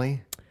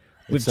personally?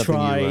 We've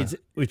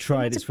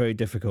tried. It's very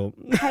difficult.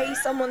 Pay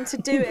someone to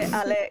do it,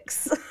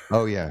 Alex.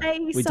 Oh yeah,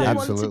 Pay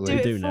someone to do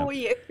it for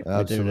you.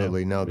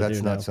 Absolutely, no,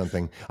 that's not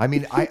something. I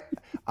mean,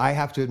 I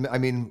have to admit. I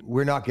mean,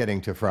 we're not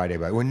getting to Friday,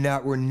 but we're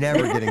never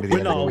getting to the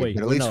end of the week.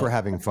 But at least we're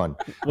having fun.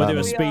 We'll do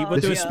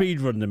a speed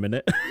run in a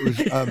minute.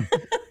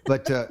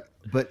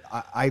 But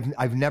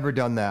I've never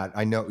done that.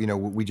 I know,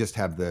 we just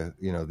have the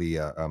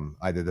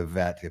either the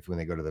vet when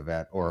they go to the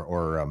vet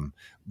or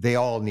they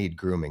all need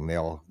grooming. They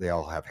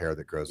all have hair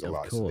that grows a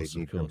lot, so they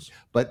need grooming.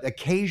 But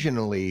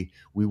occasionally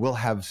we will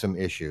have some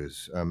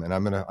issues, and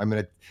I'm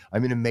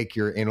gonna make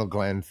your anal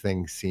gland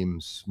thing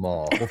seem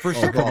small. Well,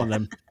 first of all,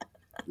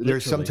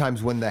 there's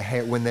sometimes when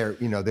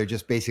they're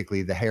just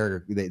basically the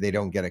hair, they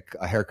don't get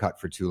a haircut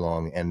for too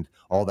long, and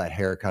all that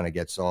hair kind of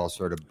gets all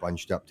sort of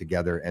bunched up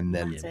together, and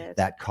then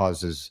that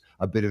causes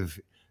a bit of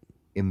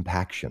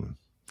impaction.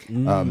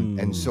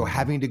 And so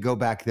having to go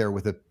back there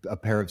with a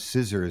pair of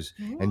scissors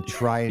and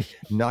try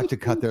not to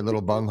cut their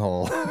little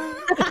bunghole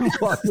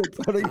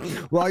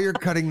while you're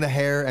cutting the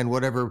hair and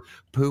whatever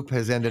poop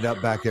has ended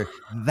up back there,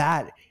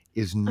 that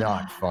is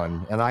not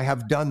fun. And I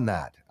have done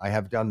that.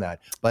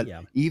 But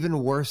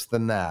even worse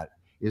than that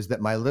is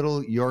that my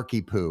little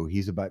Yorkie poo,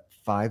 he's about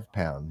 5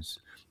 pounds,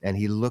 and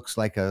he looks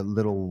like a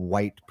little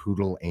white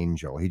poodle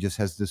angel. He just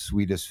has the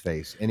sweetest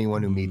face.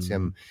 Anyone who meets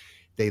him,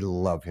 they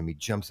love him. He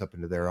jumps up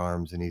into their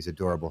arms and he's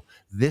adorable.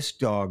 This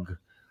dog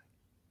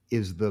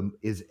is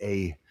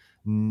a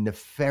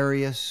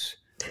nefarious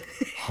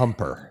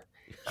humper.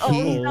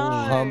 He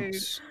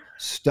humps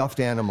stuffed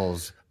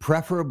animals,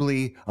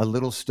 preferably a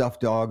little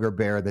stuffed dog or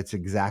bear that's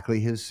exactly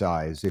his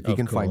size. If he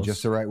can find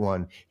just the right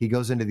one, he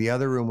goes into the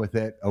other room with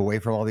it, away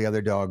from all the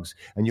other dogs,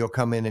 and you'll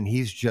come in and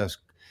he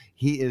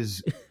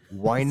is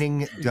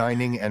whining,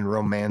 dining, and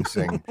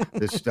romancing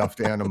this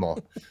stuffed animal.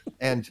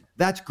 And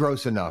that's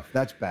gross enough.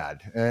 That's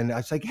bad. And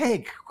it's like,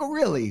 hey,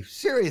 really,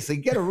 seriously,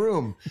 get a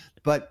room.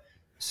 But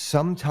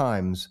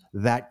sometimes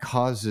that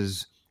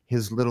causes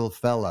his little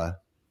fella,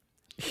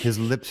 his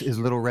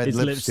little red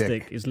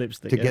lipstick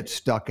to get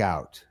stuck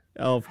out.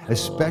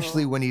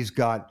 Especially when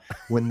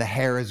the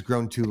hair has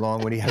grown too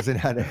long, when he hasn't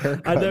had a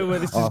haircut. I know where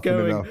this is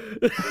going.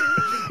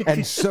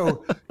 And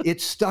so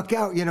it stuck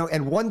out,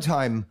 and one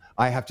time,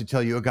 I have to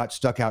tell you, it got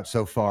stuck out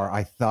so far,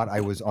 I thought I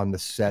was on the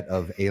set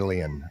of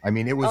Alien. I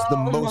mean, it was the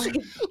most,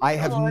 I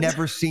have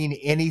never seen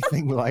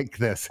anything like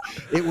this.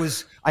 It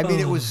was,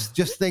 it was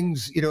just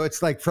things,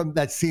 it's like from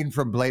that scene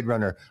from Blade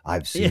Runner.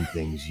 I've seen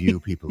things you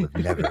people have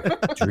never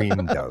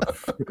dreamed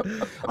of.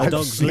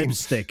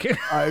 Lipstick.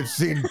 I've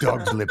seen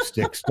dog's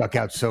lipstick stuck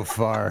out so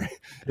far.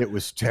 It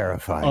was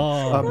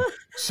terrifying.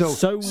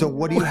 So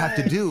what do you have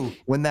to do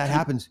when that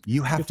happens?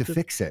 You have to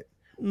fix it.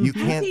 You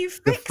can't. How do you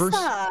fix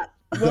that?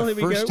 The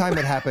first time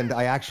it happened,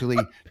 I actually,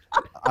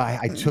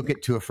 I took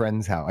it to a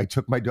friend's house. I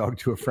took my dog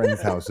to a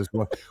friend's house. This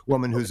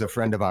woman who's a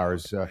friend of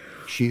ours,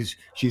 she's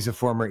a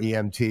former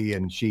EMT,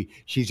 and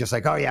she's just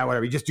like, oh yeah,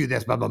 whatever. You just do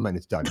this, blah blah blah, and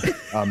it's done.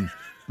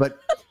 But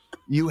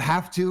you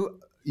have to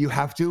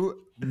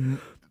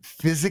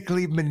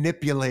physically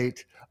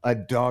manipulate a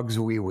dog's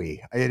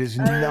wee-wee. It is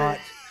not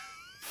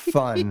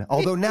fun.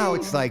 Although now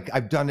it's like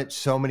I've done it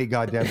so many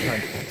goddamn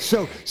times.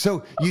 So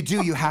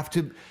you have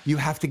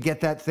to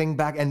get that thing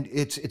back, and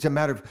it's a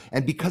matter of,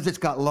 and because it's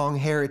got long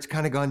hair, it's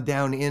kind of gone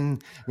down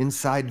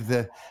inside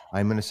the,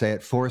 I'm going to say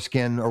it,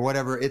 foreskin or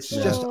whatever. It's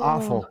just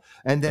awful.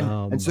 And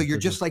then so you're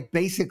just like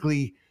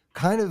basically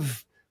kind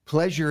of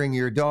pleasuring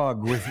your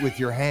dog with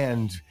your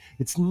hand.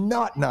 It's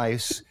not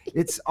nice.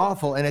 It's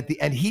awful. And at the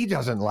end, he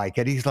doesn't like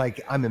it. He's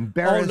like, I'm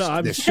embarrassed. Oh, no,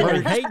 I'm sure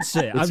he hates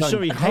it. I'm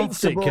sure he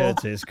hates it,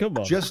 Curtis. Come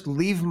on. Just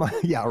leave my...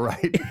 Yeah,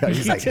 right. Yeah,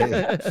 he's like,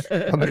 hey,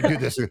 I'm going to do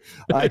this.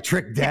 I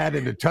tricked Dad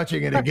into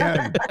touching it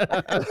again.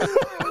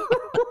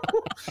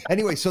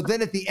 Anyway, so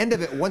then at the end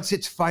of it, once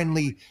it's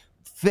finally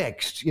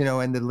fixed,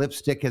 and the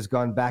lipstick has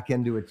gone back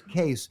into its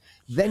case,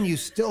 then you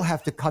still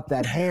have to cut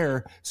that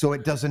hair so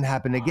it doesn't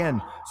happen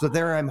again. So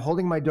there I'm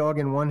holding my dog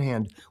in one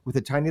hand with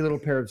a tiny little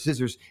pair of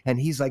scissors,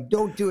 and he's like,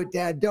 don't do it,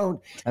 Dad,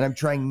 don't. And I'm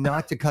trying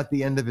not to cut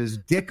the end of his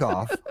dick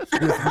off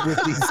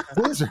with these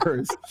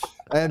scissors.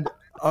 And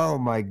oh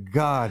my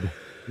God,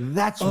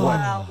 that's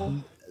what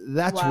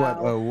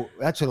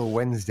a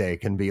Wednesday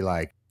can be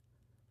like.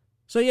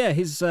 So yeah,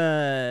 his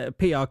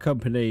PR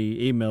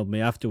company emailed me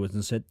afterwards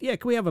and said, yeah,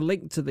 can we have a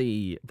link to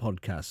the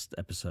podcast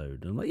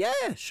episode? And I'm like,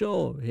 yeah,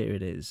 sure, here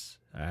it is.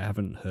 I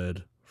haven't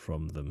heard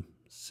from them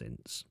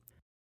since.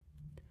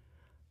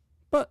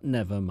 But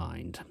never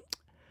mind.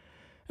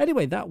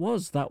 Anyway, that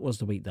was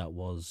the week that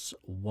was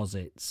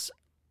its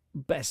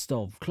best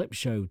of clip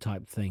show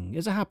type thing.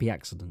 It's a happy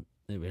accident.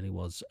 It really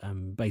was.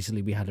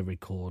 Basically, we had a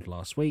record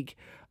last week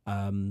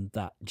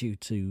that due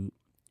to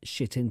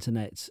shit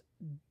internet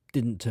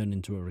didn't turn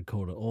into a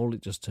record at all.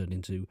 It just turned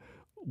into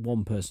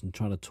one person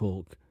trying to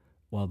talk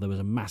while there was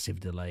a massive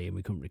delay and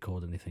we couldn't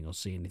record anything or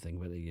see anything.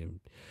 But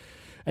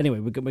anyway,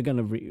 we're going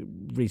to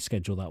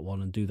reschedule that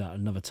one and do that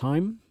another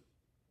time.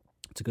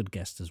 It's a good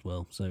guest as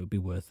well, so it'd be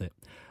worth it.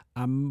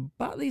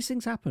 But these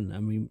things happen. I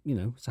mean,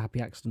 it's a happy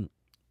accident,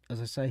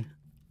 as I say.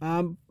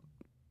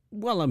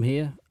 While I'm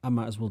here, I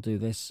might as well do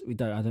this. I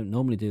don't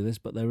normally do this,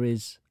 but there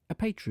is a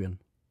Patreon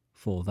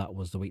for That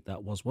Was the Week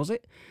That Was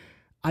it?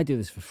 I do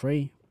this for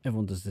free.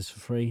 Everyone does this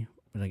for free.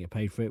 We don't get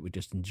paid for it. We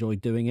just enjoy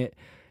doing it.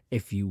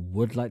 If you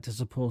would like to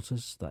support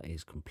us, that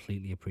is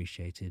completely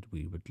appreciated.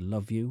 We would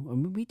love you. I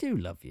mean, we do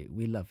love you.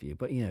 We love you.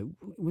 But,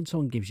 when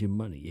someone gives you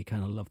money, you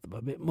kind of love them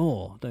a bit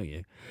more, don't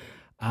you?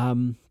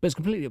 But it's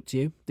completely up to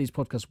you. These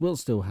podcasts will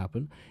still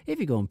happen. If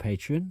you go on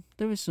Patreon,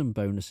 there is some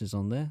bonuses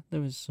on there.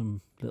 There is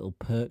some little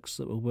perks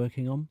that we're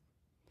working on.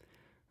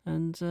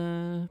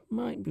 And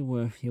might be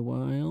worth your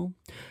while.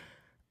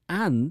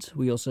 And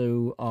we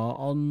also are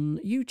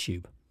on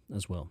YouTube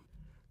as well.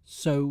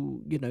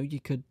 So, you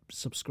could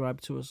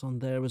subscribe to us on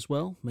there as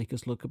well. Make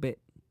us look a bit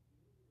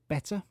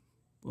better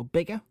or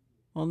bigger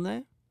on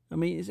there. I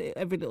mean,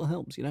 every little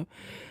helps,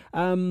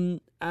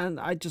 And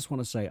I just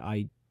want to say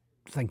I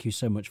thank you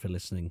so much for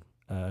listening.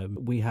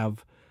 We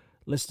have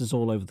listeners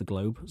all over the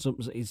globe. So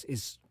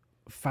it's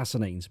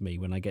fascinating to me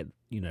when I get,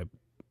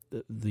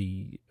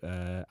 the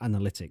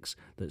analytics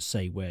that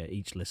say where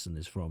each listen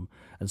is from.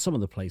 And some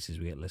of the places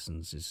we get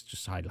listens is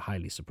just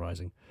highly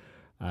surprising.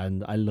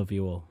 And I love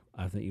you all.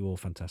 I think you're all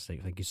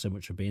fantastic. Thank you so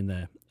much for being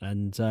there.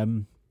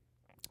 And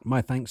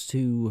my thanks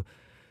to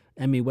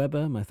Emmy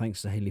Webber, my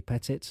thanks to Haley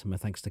Pettit, my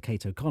thanks to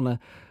Kate O'Connor,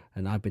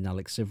 and I've been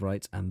Alex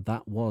Sivright, and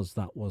that was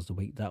the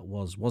week that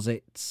was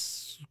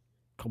it?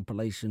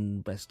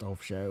 Compilation best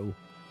of show.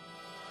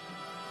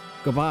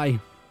 Goodbye.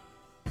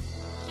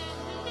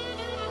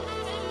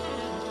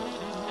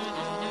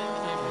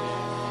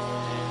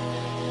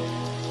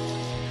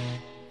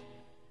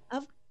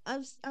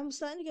 I'm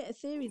starting to get a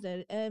theory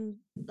though,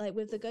 like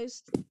with the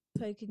ghost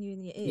poking you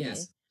in your ear.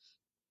 Yes.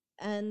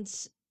 And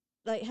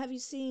like, have you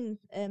seen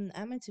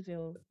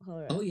Amityville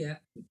Horror? Oh yeah.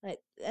 Like,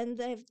 and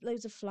they have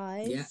loads of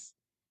flies. Yeah.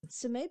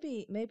 So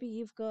maybe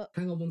you've got.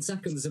 Hang on 1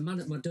 second. There's a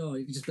man at my door.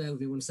 You can just bear with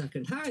me 1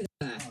 second. Hi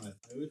there. Hi.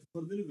 I wait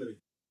for delivery.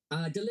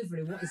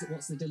 Delivery. What is it?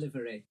 What's the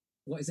delivery?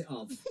 What is it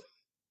of?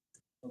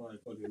 Alright,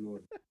 what do you know?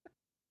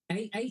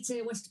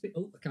 8A West.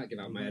 Oh, I can't give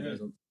out my address.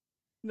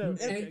 No,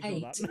 eight.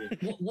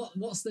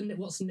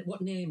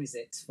 What name is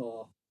it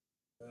for?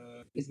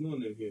 There's no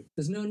name here.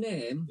 There's no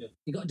name? Yeah.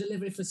 You got a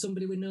delivery for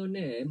somebody with no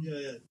name?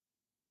 Yeah.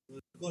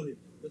 got him.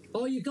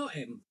 Oh, you got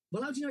him?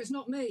 Well, how do you know it's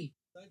not me?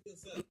 Thank you,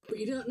 sir. But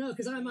you don't know,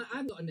 because I've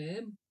got a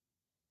name.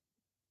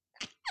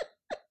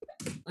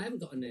 I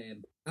haven't got a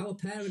name. Our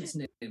parents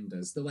named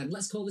us. They went,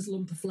 let's call this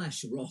lump of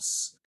flesh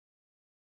Ross.